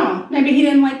 So, Maybe he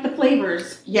didn't like the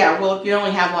flavors. yeah, well, if you only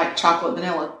have like chocolate,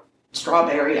 vanilla,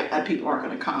 strawberry, people aren't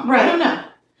going to come. Right. I don't know.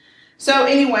 So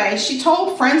anyway, she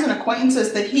told friends and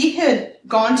acquaintances that he had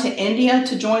gone to India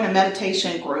to join a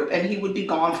meditation group and he would be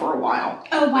gone for a while.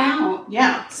 Oh, wow.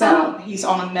 Yeah, so he's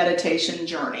on a meditation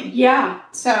journey. Yeah.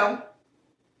 So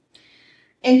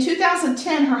in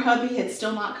 2010, her hubby had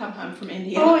still not come home from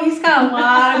India. Oh, he's got a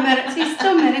lot of he's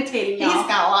still meditating, y'all. He's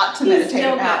got a lot to He's meditate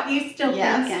still about. He's still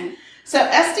Yes. thinking. So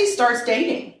Esty starts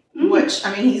dating, Mm. which,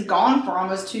 I mean, he's gone for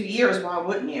almost 2 years. Why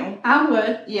wouldn't you? I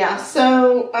would. Yeah,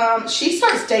 so she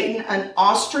starts dating an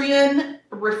Austrian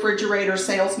refrigerator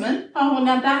salesman. Oh, well,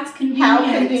 now that's convenient. How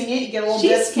convenient. You get a little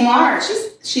She's discount.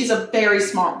 smart. She's a very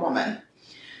smart woman.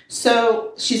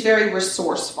 So she's very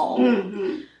resourceful.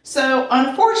 Mm-hmm. So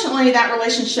unfortunately, that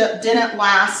relationship didn't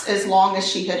last as long as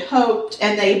she had hoped,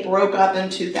 and they broke up in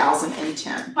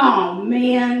 2010. Oh,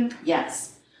 man.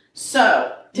 Yes.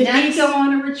 So Did he next- go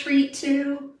on a retreat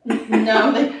too?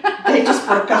 No, they just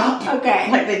broke up.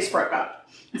 Okay. Like they just broke up.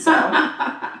 So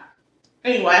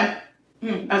anyway,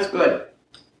 that's good.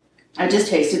 I just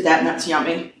tasted that and that's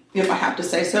yummy, if I have to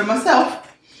say so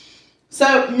myself.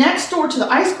 So next door to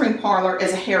the ice cream parlor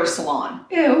is a hair salon.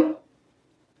 Ew.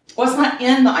 Well, it's not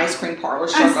in the ice cream parlor,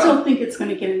 sugar. I still think it's going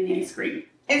to get in the ice cream.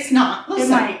 It's not. It Listen,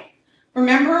 might.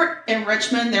 remember in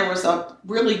Richmond there was a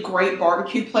really great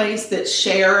barbecue place that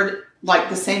shared like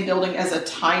the same building as a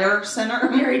tire center?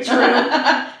 Very true.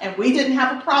 And we didn't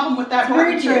have a problem with that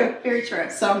Very barbecue. true. Very true.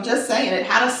 So I'm just saying it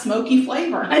had a smoky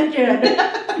flavor. I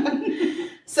did.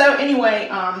 So anyway,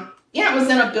 it was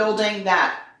in a building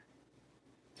that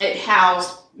it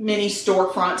housed many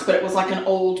storefronts, but it was like an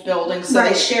old building. So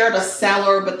Right. they shared a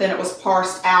cellar, but then it was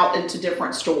parsed out into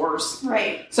different stores.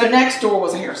 Right. So next door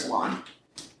was a hair salon.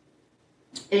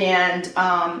 And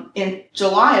in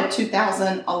July of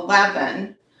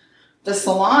 2011, the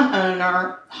salon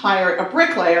owner hired a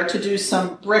bricklayer to do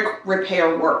some brick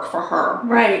repair work for her.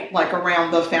 Right. Like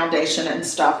around the foundation and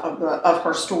stuff of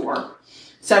her store.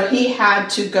 So he had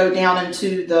to go down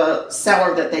into the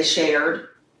cellar that they shared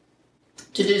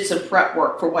to do some prep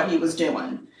work for what he was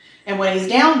doing. And when he's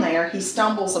down there, he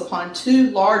stumbles upon 2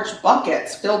 large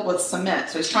buckets filled with cement.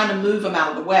 So he's trying to move them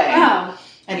out of the way. Oh.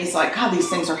 And he's like, God, these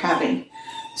things are heavy.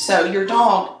 So your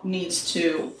dog needs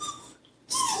to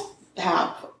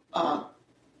have,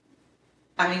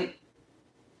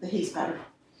 he's better.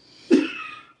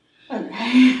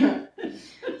 Okay.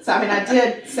 So, I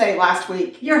did say last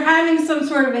week. You're having some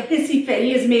sort of a hissy fit.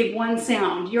 He has made one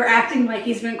sound. You're acting like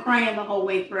he's been crying the whole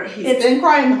way through. He's been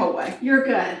crying the whole way. You're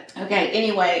good. Okay,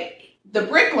 anyway, the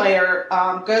bricklayer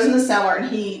goes in the cellar and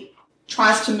he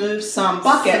tries to move some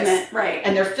buckets. Cement, right.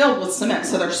 And they're filled with cement,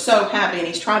 so they're so heavy. And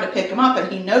he's trying to pick them up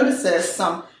and he notices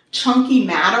some chunky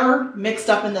matter mixed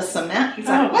up in the cement. He's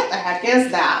like, what the heck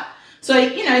is that? So,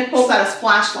 he pulls out his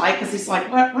flashlight because he's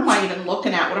like, what am I even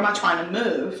looking at? What am I trying to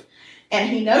move? And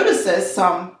he notices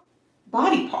some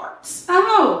body parts.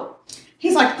 Oh.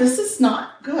 He's like, this is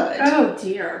not good. Oh,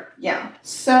 dear. Yeah.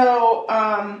 So,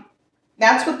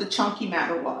 that's what the chunky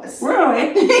matter was.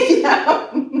 Really? Yeah.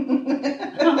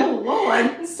 Oh,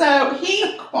 Lord. So,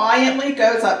 he quietly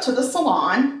goes up to the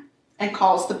salon and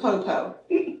calls the popo.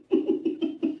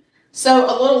 So,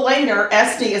 a little later,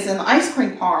 Esty is in the ice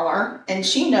cream parlor, and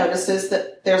she notices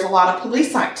that there's a lot of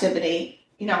police activity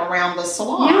around the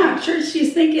salon. Yeah, I'm sure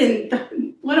she's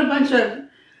thinking, what a bunch of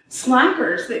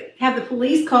slackers that have the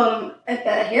police call them at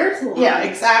the hair salon. Yeah,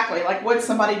 exactly. Like, what'd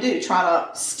somebody do? Try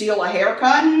to steal a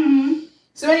haircut? Mm-hmm.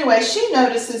 So anyway, she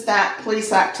notices that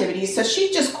police activity, so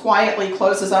she just quietly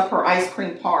closes up her ice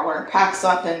cream parlor, packs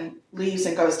up and leaves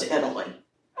and goes to Italy.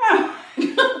 Oh.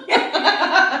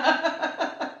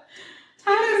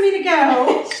 Time for me to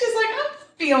go. She's like, I'm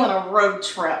feeling a road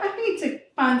trip. I need to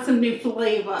find some new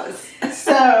flavors.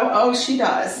 So, she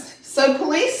does. So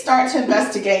police start to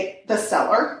investigate the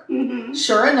cellar. Mm-hmm.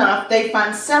 Sure enough, they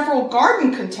find several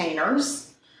garden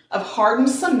containers of hardened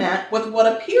cement with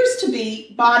what appears to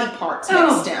be body parts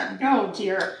mixed in. Oh,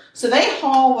 dear. So they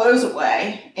haul those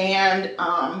away and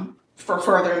for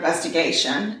further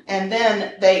investigation. And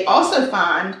then they also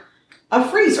find a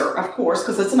freezer, of course,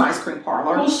 because it's an ice cream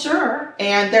parlor. Well, sure.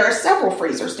 And there are several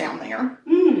freezers down there.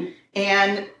 Mm.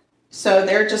 And so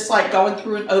they're just like going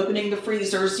through and opening the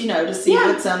freezers, to see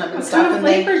what's in them and what stuff. What kind of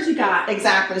flavors you got?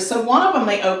 Exactly. So one of them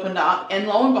they opened up, and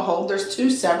lo and behold, there's 2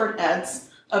 severed heads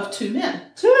of 2 men.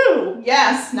 2?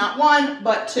 Yes, not 1,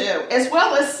 but 2, as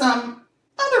well as some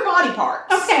other body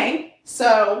parts. Okay.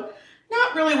 So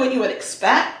not really what you would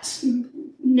expect.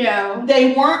 No.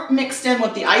 They weren't mixed in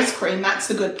with the ice cream. That's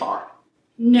the good part.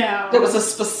 No. There was a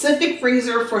specific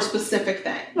freezer for specific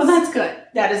things. Well, that's good.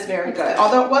 That is very good.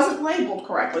 Although it wasn't labeled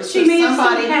correctly. She may have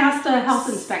passed a health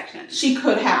inspection. She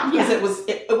could have, because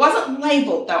it wasn't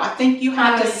labeled though. I think you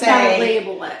had to say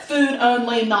label it. Food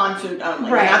only, non-food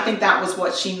only. Right. And I think that was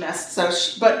what she missed. So,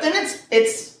 but then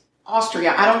it's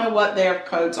Austria. I don't know what their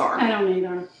codes are. I don't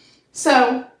either.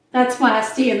 So that's why I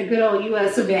stay in the good old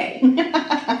U.S. of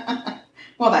A.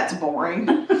 Well, that's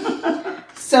boring.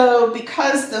 So,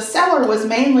 because the cellar was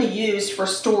mainly used for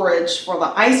storage for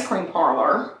the ice cream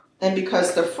parlor, and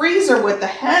because the freezer with the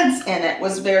heads in it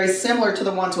was very similar to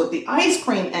the ones with the ice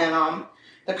cream in them,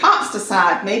 the cops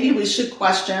decide maybe we should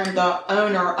question the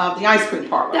owner of the ice cream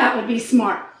parlor. That would be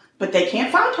smart. But they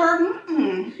can't find her.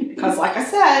 Mm-hmm. Because, like I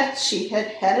said, she had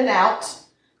headed out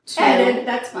to...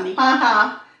 That's funny.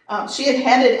 She had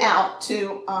headed out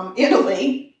to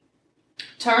Italy.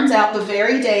 Turns out the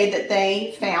very day that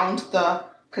they found the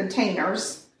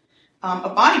containers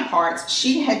of body parts,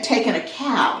 she had taken a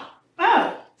cab.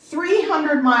 Oh.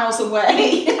 300 miles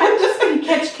away. I'm just going to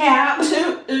catch cab.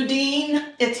 To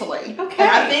Udine, Italy. Okay.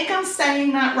 And I think I'm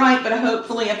saying that right, but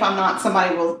hopefully if I'm not,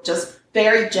 somebody will just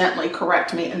very gently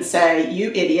correct me and say, you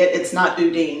idiot, it's not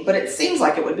Udine. But it seems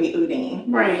like it would be Udine.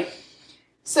 Right.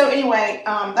 So anyway,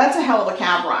 that's a hell of a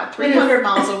cab ride. 300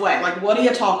 miles away. Like, what do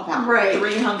you talk about? Right.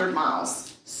 300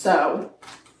 miles. So,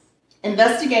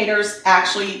 investigators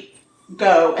actually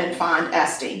go and find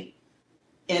Esty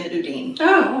in Udine.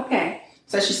 Oh, okay.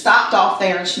 So she stopped off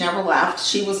there and she never left.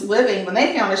 She was living, when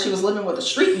they found her, she was living with a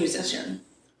street musician.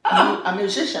 Oh. A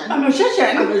musician. A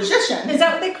musician? A musician. Is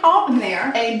that what they call them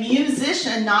there? A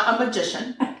musician, not a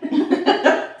magician.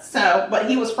 So, but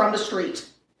he was from the street.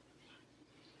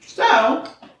 So,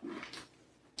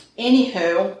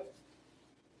 anywho,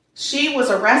 she was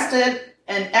arrested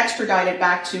and extradited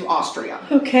back to Austria.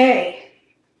 Okay.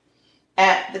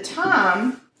 At the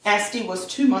time, Esty was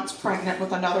 2 months pregnant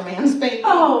with another man's baby.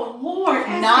 Oh, Lord.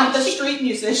 Not the Esty, street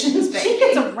musician's baby. She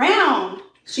gets around.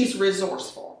 She's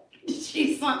resourceful.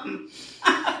 She's something.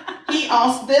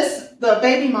 The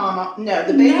baby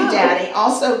daddy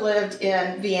also lived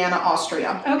in Vienna,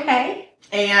 Austria. Okay.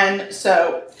 And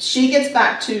so she gets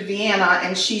back to Vienna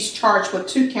and she's charged with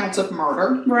 2 counts of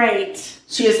murder. Right.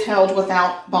 She is held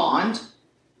without bond.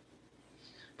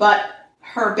 But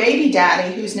her baby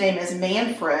daddy, whose name is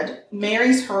Manfred,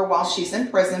 marries her while she's in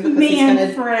prison because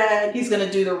he's going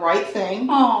to do the right thing.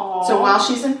 Aww. So while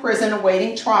she's in prison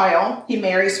awaiting trial, he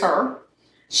marries her.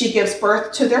 She gives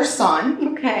birth to their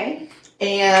son. Okay.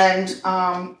 And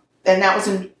that was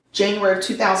in January of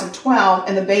 2012,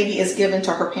 and the baby is given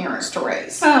to her parents to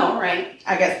raise. Oh, right.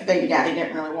 I guess the baby daddy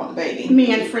didn't really want the baby.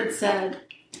 Manfred said.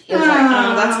 He was like,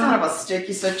 oh, that's kind of a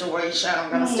sticky situation. I'm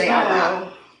going to stay out of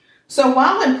that. So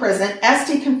while in prison,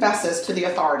 Esty confesses to the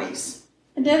authorities.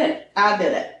 I did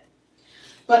it.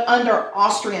 But under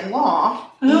Austrian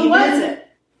law... Who was it?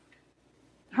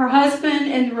 Her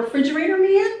husband and the refrigerator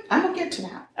man? I will get to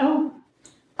that. Oh.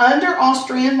 Under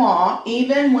Austrian law,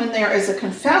 even when there is a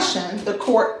confession, the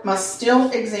court must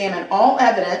still examine all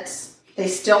evidence. They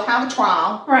still have a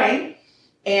trial. Right.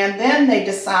 And then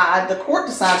the court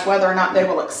decides whether or not they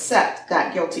will accept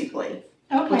that guilty plea.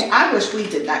 Okay. Which I wish we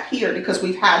did that here because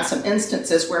we've had some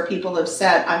instances where people have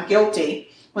said, I'm guilty,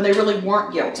 when they really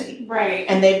weren't guilty. Right.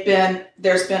 And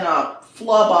there's been a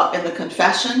flub up in the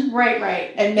confession.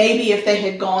 Right. And maybe if they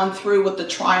had gone through with the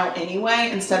trial anyway,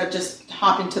 instead of just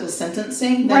hopping to the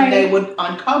sentencing, then they would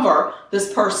uncover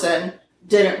this person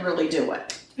didn't really do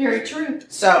it. Very true.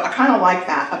 So I kind of like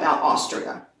that about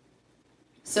Austria.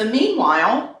 So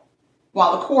meanwhile,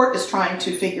 while the court is trying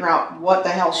to figure out what the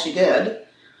hell she did,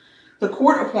 the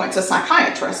court appoints a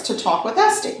psychiatrist to talk with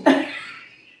Esty.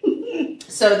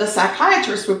 So the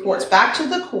psychiatrist reports back to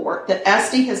the court that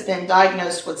Esty has been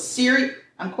diagnosed with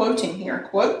I'm quoting here,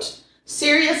 quote,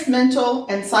 serious mental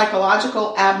and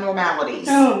psychological abnormalities.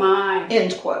 Oh, my.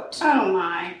 End quote. Oh,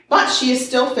 my. But she is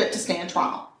still fit to stand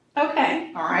trial.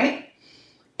 Okay. All right.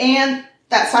 And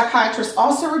that psychiatrist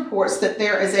also reports that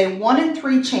there is a 1 in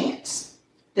 3 chance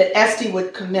that Esty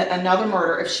would commit another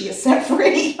murder if she is set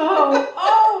free. Oh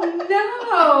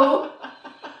no.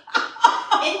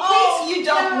 In case you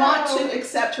don't want to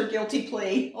accept her guilty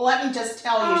plea, let me just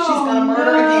tell you, she's going to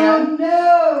murder again.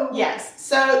 No. Yes.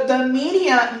 So the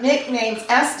media nicknames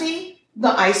Esty the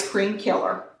ice cream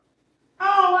killer.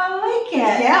 Oh, I like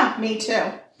it. Yeah, me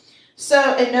too.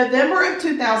 So in November of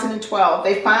 2012,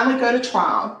 they finally go to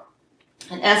trial,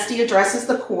 and Esty addresses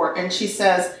the court, and she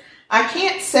says, I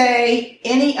can't say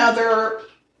anything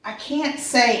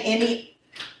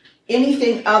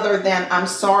other than I'm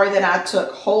sorry that I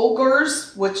took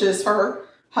Holger's, which is her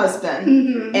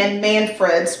husband, and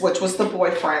Manfred's, which was the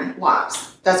boyfriend,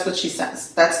 lives. That's what she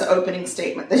says. That's the opening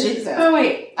statement that she says. Oh,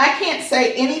 wait. I can't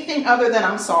say anything other than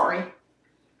I'm sorry.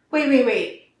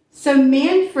 Wait. So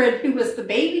Manfred, who was the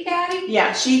baby daddy?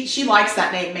 Yeah, she likes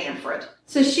that name, Manfred.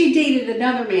 So she dated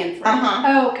another Manfred. Uh-huh.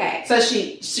 Oh, okay. So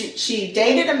she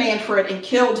dated a Manfred and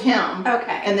killed him.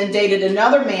 Okay. And then dated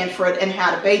another Manfred and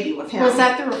had a baby with him. Was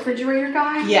that the refrigerator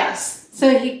guy? Yes.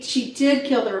 So she did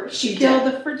kill the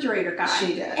refrigerator guy.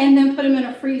 She did. And then put him in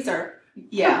a freezer.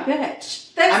 Yeah. Oh,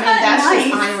 bitch. That's nice.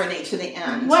 just irony to the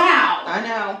end. Wow.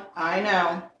 I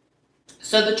know.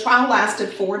 So the trial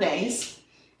lasted 4 days.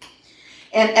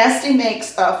 And Esty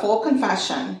makes a full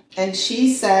confession, and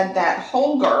she said that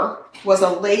Holger was a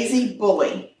lazy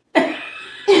bully. And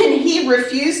he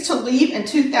refused to leave in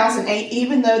 2008,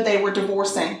 even though they were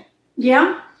divorcing.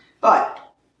 Yeah? But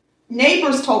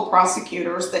neighbors told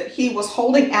prosecutors that he was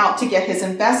holding out to get his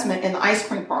investment in the ice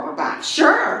cream parlor back.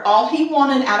 Sure. All he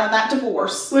wanted out of that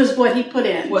divorce was what he put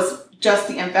in. Was just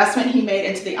the investment he made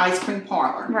into the ice cream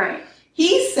parlor. Right.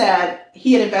 He said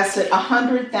he had invested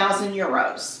 100,000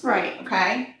 euros. Right.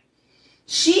 Okay.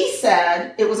 She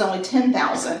said it was only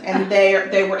 10,000, and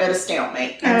they were at a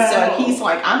stalemate. And so he's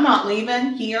like, I'm not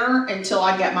leaving here until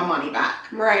I get my money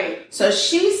back. Right. So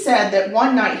she said that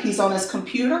one night he's on his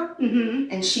computer,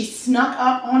 and she snuck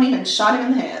up on him and shot him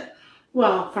in the head.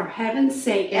 Well, for heaven's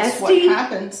sake, It's Esty, what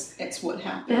happens. It's what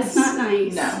happens. That's not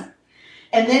nice. No.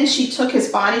 And then she took his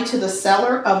body to the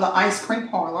cellar of the ice cream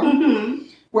parlor,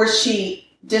 where she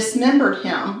dismembered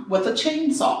him with a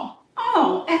chainsaw.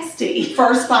 Oh, Esty.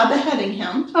 First by beheading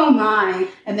him. Oh, my.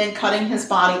 And then cutting his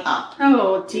body up.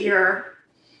 Oh, dear.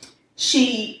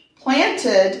 She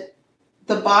planted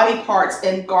the body parts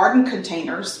in garden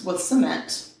containers with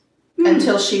cement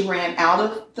until she ran out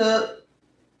of the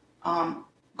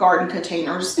garden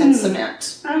containers and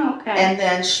cement. Oh, okay. And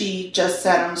then she just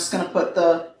said, I'm just going to put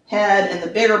the head and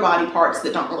the bigger body parts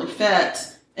that don't really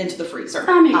fit into the freezer.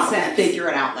 That makes I'll sense. figure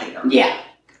it out later. Yeah.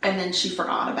 And then she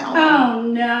forgot about it. Oh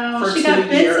no, For she got 2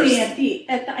 busy years.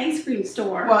 at the ice cream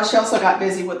store. Well, she also got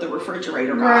busy with the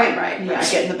refrigerator guy. Right. Yeah,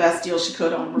 getting the best deal she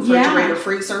could on refrigerator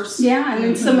freezers. Yeah, and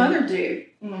then some other dude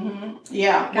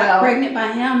Yeah, got pregnant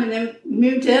by him, and then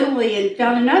moved to Italy and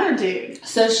found another dude.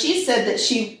 So she said that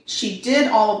she did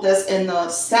all of this in the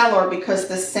cellar because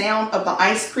the sound of the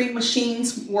ice cream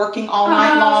machines working all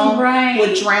night long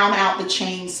would drown out the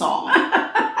chainsaw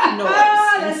noise.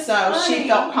 And so she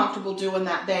felt comfortable doing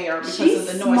that there because of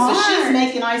the noise. Smart. So she's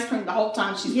making ice cream the whole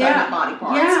time she's cutting up body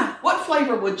parts. Yeah. What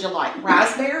flavor would you like?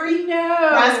 Raspberry?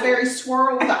 No. Raspberry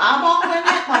swirl with the eyeball in it?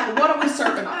 Like, what are we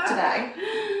serving up today?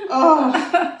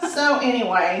 Oh. So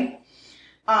anyway,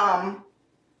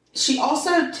 she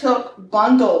also took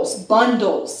bundles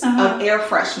of air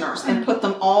fresheners and put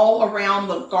them all around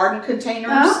the garden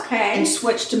containers and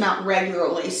switched them out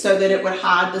regularly so that it would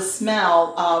hide the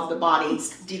smell of the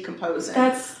bodies decomposing.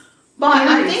 But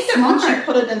I think that once you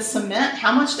put it in cement,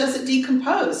 how much does it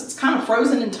decompose? It's kind of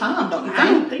frozen in time, don't you think?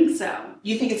 I don't think so.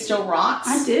 You think it still rots?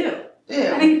 I do. Ew.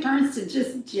 I think it turns to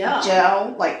just gel.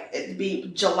 Gel, like it'd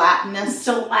be gelatinous.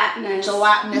 Gelatinous,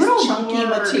 chunky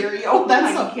material.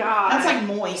 That's my God. That's like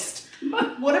moist.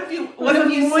 What if you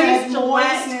moist, said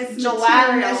moist,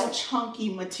 gelatinous, chunky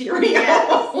material? Yes.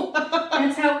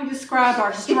 That's how we describe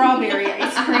our strawberry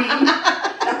ice cream.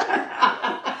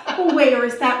 Oh wait, or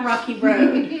is that Rocky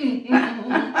Road?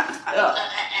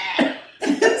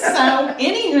 So,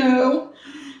 anywho,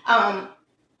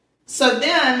 so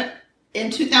then in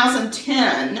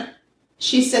 2010,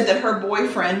 she said that her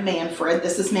boyfriend, Manfred,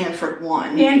 this is Manfred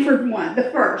 1. Manfred 1, the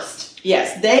first.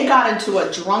 Yes, they got into a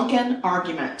drunken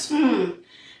argument.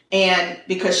 And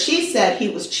because she said he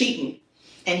was cheating,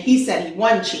 and he said he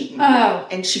wasn't cheating. Oh.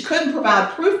 And she couldn't provide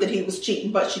proof that he was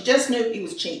cheating, but she just knew he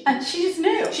was cheating. She just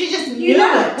knew. She just knew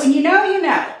it. When you know, you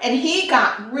know. And he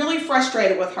got really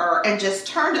frustrated with her and just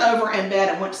turned over in bed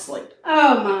and went to sleep.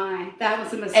 Oh my, that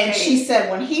was a mistake. And she said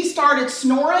when he started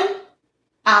snoring,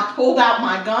 I pulled out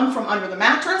my gun from under the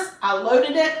mattress, I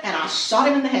loaded it, and I shot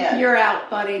him in the head. You're out,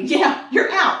 buddy. Yeah,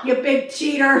 you're out. You big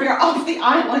cheater. You're off the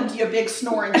island, you big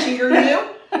snoring cheater, you.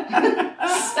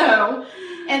 So,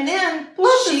 and then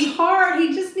plus it's hard.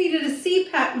 He just needed a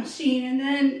CPAP machine, and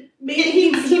then maybe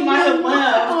he might have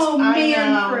left. Oh,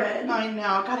 Manfred. I know.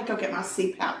 I gotta go get my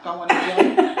CPAP going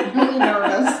again. I'm really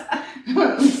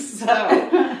nervous.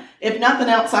 So, if nothing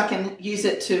else, I can use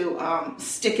it to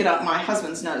stick it up my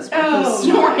husband's nose. Oh,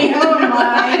 snoring. oh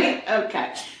my.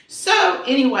 Okay. So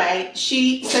anyway,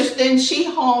 then she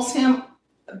hauls him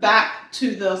back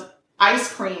to the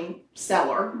ice cream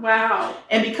cellar. Wow.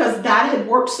 And because that had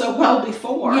worked so well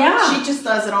before, she just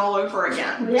does it all over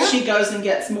again. Yeah. She goes and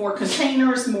gets more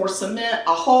containers, more cement,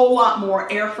 a whole lot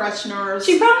more air fresheners.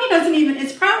 She probably doesn't even,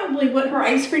 it's probably what her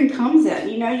ice cream comes in.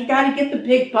 You know, you got to get the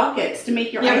big buckets to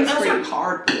make your ice cream. Yeah, those are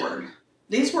cardboard.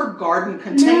 These were garden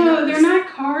containers. No, they're not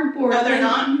cardboard. No, they're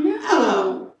not? No.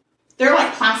 Oh. They're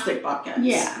like plastic buckets.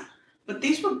 Yeah. But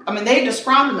these were, they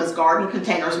described them as garden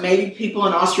containers. Maybe people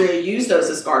in Australia use those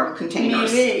as garden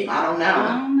containers. Maybe. I don't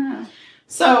know.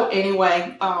 So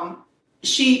anyway,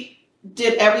 she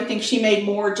did everything. She made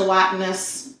more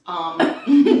gelatinous, what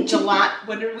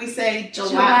did we say?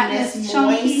 Gelatinous,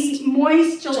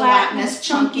 moist, gelatinous,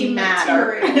 chunky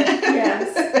matter.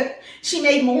 Yes. She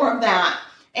made more of that.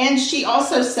 And she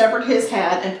also severed his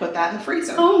head and put that in the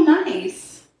freezer. Oh,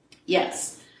 nice.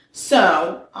 Yes.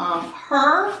 So,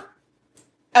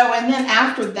 and then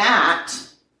after that,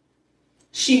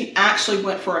 she actually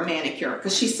went for a manicure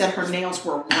because she said her nails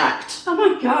were wrecked. Oh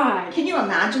my God. Can you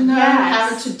imagine though,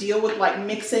 having to deal with like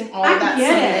mixing all of that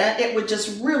cement? It would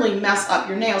just really mess up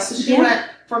your nails. So she went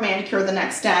for a manicure the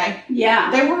next day.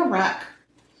 Yeah. They were a wreck.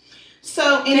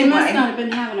 So anyway. They must not have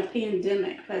been having a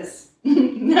pandemic because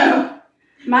no.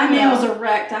 My nails are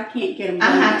wrecked. I can't get them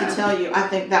done. I have to tell you, I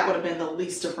think that would have been the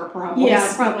least of her problems.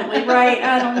 Yeah, probably. Right.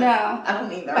 I don't know. I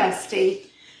don't either. Bestie.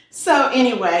 So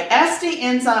anyway, Esty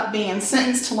ends up being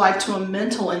sentenced to life to a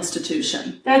mental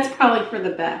institution. That's probably for the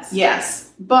best. Yes.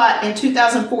 But in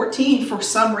 2014, for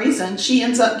some reason, she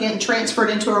ends up getting transferred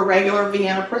into a regular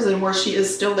Vienna prison where she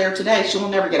is still there today. She will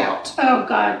never get out. Oh,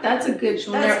 God. That's a good...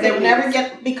 They will never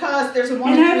get... Because there's a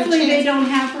 1 in 3 chance. And hopefully they don't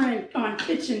have her on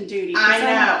kitchen duty.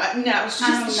 I know. No.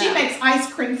 She makes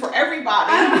ice cream for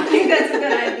everybody. I don't think that's a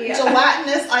good idea.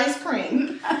 Gelatinous ice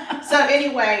cream. So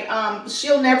anyway,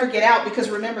 she'll never get out because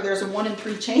remember, there's a 1 in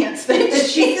 3 chance that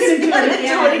she's going to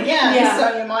do it again. Yeah.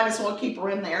 So you might as well keep her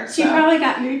in there. She probably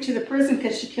got moved to the prison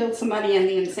because she killed somebody in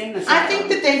the insane asylum. I think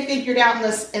that they figured out in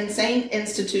this insane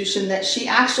institution that she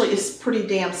actually is pretty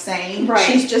damn sane. Right.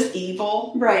 She's just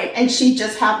evil. Right. And she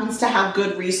just happens to have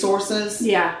good resources.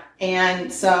 Yeah.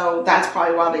 And so that's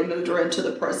probably why they moved her into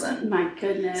the prison. My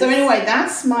goodness. So anyway,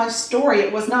 that's my story.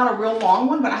 It was not a real long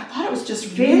one, but I thought it was just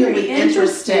Very really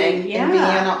interesting yeah. in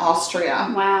Vienna,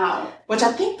 Austria. Wow. Which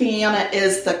I think Vienna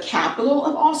is the capital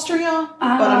of Austria, but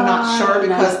I'm not sure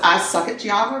because I suck at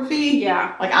geography.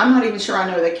 Yeah. Like, I'm not even sure I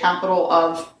know the capital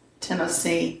of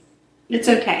Tennessee. It's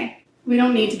okay. We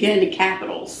don't need to get into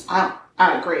capitals. I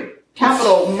agree.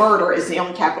 Capital murder is the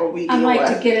only capital we deal I'd like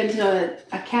with. to get into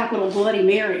a capital Bloody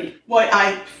Mary. What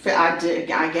I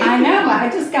gave I know. you one. I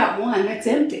just got one. It's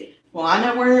empty. Well, I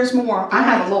know where there's more. I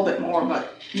have a little bit more,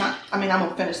 but not. I mean, I'm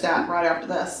gonna finish that right after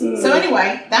this. So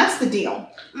anyway, that's the deal.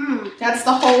 That's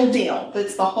the whole deal.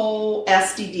 That's the whole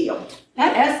Esty deal.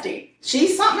 That Esty.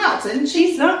 She's something else, isn't she?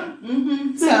 She's something.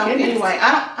 Mm-hmm. So goodness. anyway,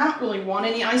 I don't really want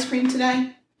any ice cream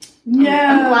today. No.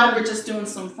 I'm glad we're just doing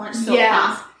some French silk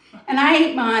pies. And I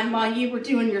ate mine while you were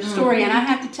doing your story, and I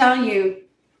have to tell you,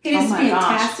 it is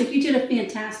fantastic. Gosh. You did a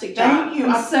fantastic job. Thank you.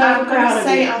 I'm so proud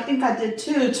of you. I think I did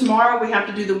too. Tomorrow we have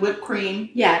to do the whipped cream.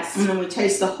 Yes. And then we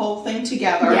taste the whole thing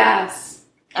together. Yes.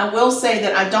 I will say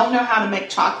that I don't know how to make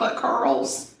chocolate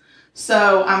curls.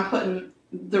 So I'm putting,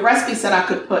 the recipe said I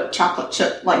could put chocolate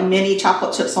chip, like mini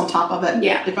chocolate chips on top of it.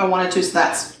 Yeah. If I wanted to. So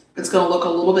it's going to look a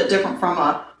little bit different from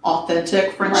a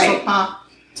authentic French silk pie.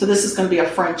 So this is going to be a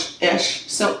French-ish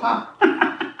silk pie.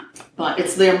 But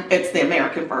it's the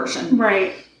American version.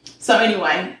 Right. So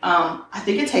anyway, I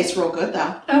think it tastes real good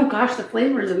though. Oh gosh, the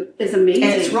flavor is amazing.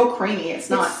 And it's real creamy. It's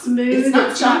not smooth. It's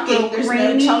not chunky. There's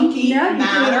no chunky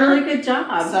matter. You did a really good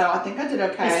job. So I think I did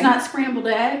okay. It's not scrambled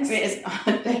eggs. It is.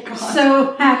 Thank God.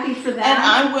 So happy for that. And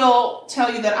I will tell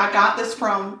you that I got this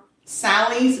from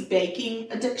Sally's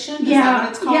Baking Addiction. Is that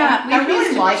what it's called? Yeah. I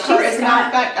really like her. As a matter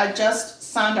of got- fact, I just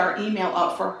signed our email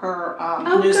up for her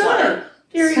Oh, newsletter. good.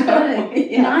 Very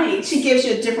good. Yeah. Nice. She gives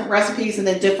you different recipes and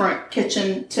then different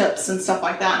kitchen tips and stuff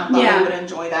like that. And I thought you would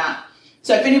enjoy that.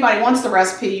 So if anybody wants the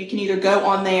recipe, you can either go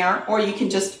on there or you can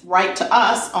just write to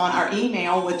us on our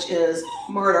email, which is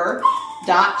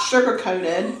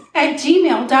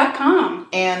murder.sugarcoated@gmail.com.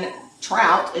 And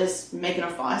Trout is making a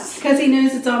fuss. Because he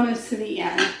knows it's almost to the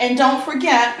end. And don't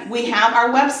forget, we have our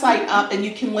website up and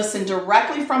you can listen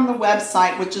directly from the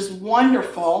website, which is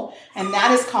wonderful. And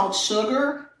that is called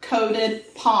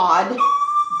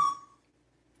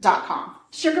sugarcoatedpod.com.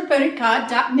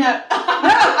 Sugarcoatedcod.com. No.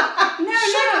 No.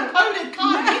 Sugar-coated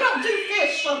cod. We don't do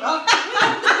fish, sugar. We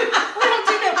don't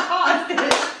do no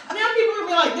codfish. Now people are going to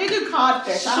be like, they do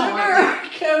codfish. I don't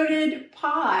like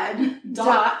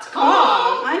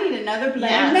Sugarcoatedpod.com. I need another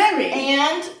Bloody Mary.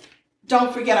 And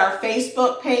don't forget our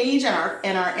Facebook page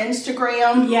and our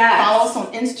Instagram. Yes. Follow us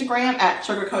on Instagram at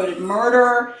Sugarcoated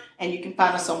Murder. And you can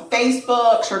find us on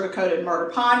Facebook, Sugarcoated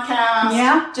Murder Podcast.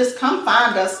 Yeah. Just come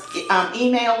find us,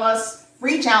 email us.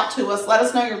 Reach out to us. Let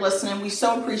us know you're listening. We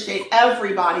so appreciate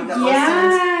everybody that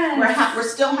listens. We're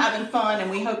still having fun, and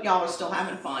we hope y'all are still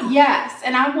having fun. Yes,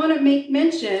 and I want to make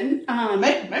mention,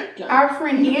 our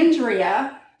friend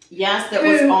Andrea. Yes, that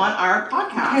was on our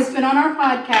podcast. Has been on our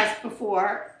podcast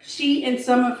before. She and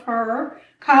some of her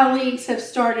colleagues have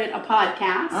started a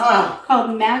podcast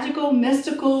called Magical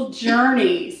Mystical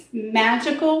Journeys.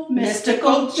 Magical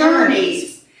Mystical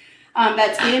Journeys.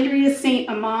 That's Andrea St.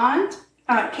 Amand,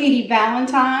 Katie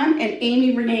Valentine, and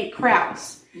Amy Renee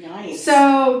Krause. Nice.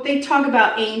 So they talk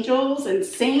about angels and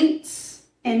saints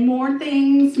and more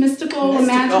things, mystical. And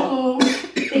magical.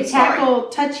 They tackle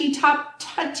touchy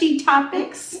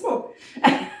topics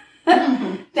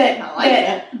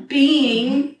that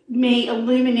being may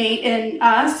illuminate in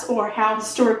us, or how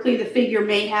historically the figure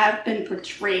may have been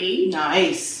portrayed.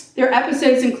 Nice. Their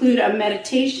episodes include a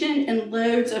meditation and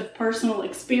loads of personal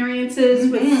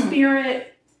experiences with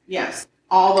spirit. Yes.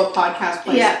 All the podcast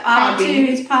places. Yeah,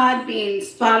 iTunes, Podbean,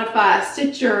 Spotify,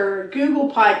 Stitcher, Google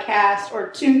Podcast, or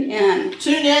TuneIn.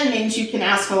 TuneIn means you can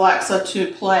ask Alexa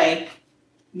to play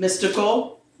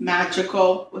mystical,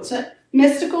 magical, what's it?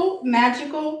 Mystical,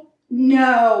 magical,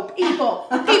 no. People,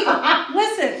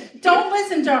 listen. Don't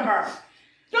listen to her.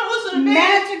 Don't listen to me.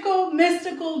 Magical,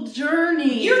 mystical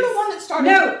journeys. You're the one that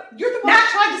started. No. You're the one that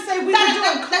tried to say we were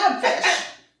doing codfish.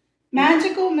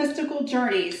 Magical, mystical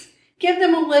journeys. give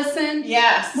them a listen.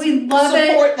 Yes. We love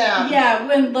it. Support them. Yeah,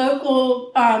 when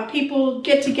local people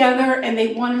get together and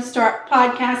they want to start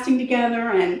podcasting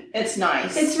together, and It's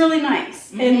nice. it's really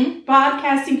nice. And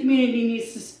podcasting community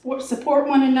needs to support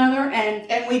one another,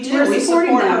 and we do. we're We supporting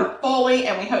support them. her fully,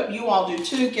 and we hope you all do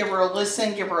too. Give her a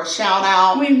listen. Give her a shout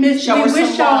out. we Show her wish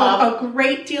some y'all love. a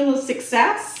great deal of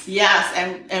success. Yes,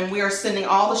 and we are sending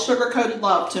all the sugar-coated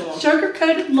love to them.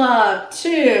 Sugar-coated love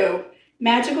to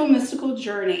Magical Mystical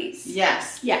Journeys.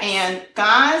 Yes. Yes. And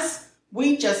guys,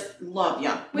 we just love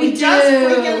you. We just do.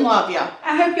 freaking love you.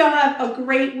 I hope y'all have a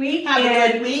great week. Have a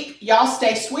and good week. Y'all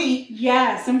stay sweet.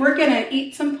 Yes, and we're going to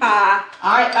eat some pie.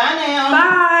 All right, bye now.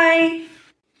 Bye.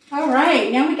 All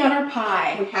right, now we got our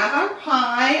pie. We have our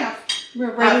pie.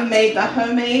 We're I've ready made the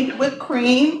homemade whipped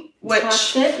cream, to which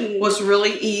toss it. And was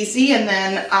really easy, and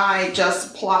then I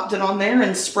just plopped it on there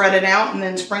and spread it out and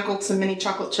then sprinkled some mini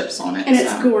chocolate chips on it. and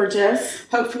it's So gorgeous.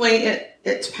 hopefully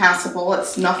it's passable.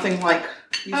 It's nothing like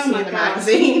you Oh see my in the gosh.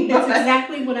 magazine. It's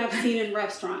exactly what I've seen in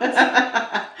restaurants. All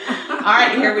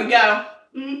right, here we go.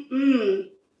 Mm-mm.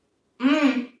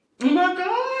 Oh my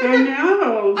god. I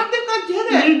know. I think I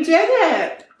did it. You did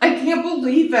it. I can't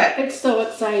believe it. It's so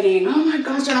exciting. Oh my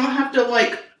gosh, I don't have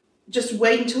to just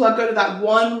wait until I go to that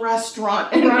one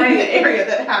restaurant in Right. the area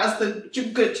that has the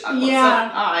good chocolate Yeah.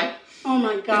 chip pie. Oh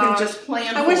my You can gosh. just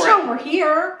plan I for wish it. y'all were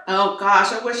here. Oh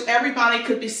gosh, I wish everybody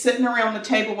could be sitting around the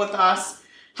table with us,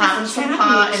 having some chatting,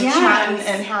 pie and yes. chatting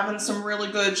and having some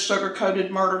really good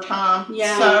sugar-coated murder time.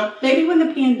 Yeah. So, Maybe when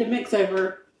the pandemic's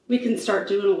over, we can start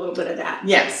doing a little bit of that.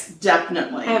 yes,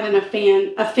 definitely. Having a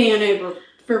fan over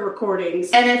for recordings.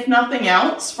 And if nothing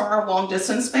else, for our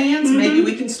long-distance fans, Mhm. maybe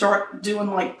we can start doing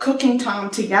cooking time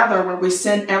together where we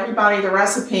send everybody the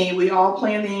recipe, we all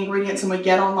plan the ingredients, and we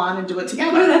get online and do it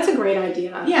together. Oh, that's a great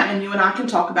idea. Yeah, and you and I can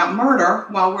talk about murder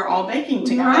while we're all baking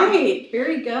together. Right.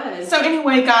 Very good. So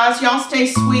anyway, guys, y'all stay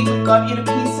sweet. We love you to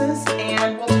pieces,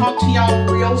 and we'll talk to y'all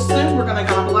real soon. We're going to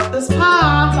gobble up this pie.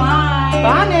 Bye.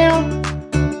 Bye now.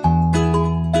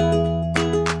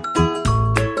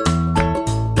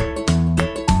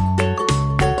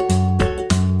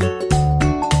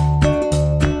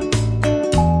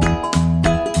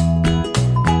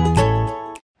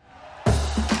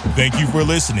 Thank you for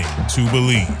listening to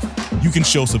Believe. You can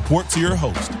show support to your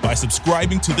host by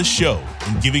subscribing to the show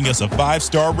and giving us a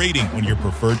 5-star rating on your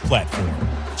preferred platform.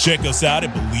 Check us out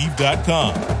at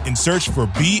Believe.com and search for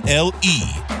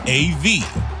BLEAV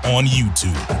on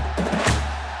YouTube.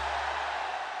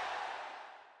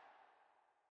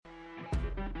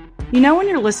 You know when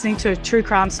you're listening to a true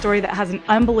crime story that has an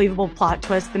unbelievable plot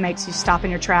twist that makes you stop in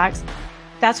your tracks?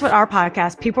 That's what our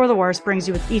podcast, People Are the Worst, brings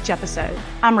you with each episode.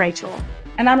 I'm Rachel.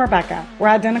 And I'm Rebecca. We're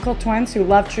identical twins who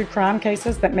love true crime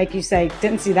cases that make you say,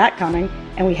 didn't see that coming,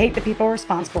 and we hate the people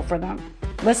responsible for them.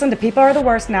 Listen to People Are the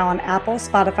Worst now on Apple,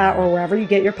 Spotify, or wherever you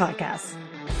get your podcasts.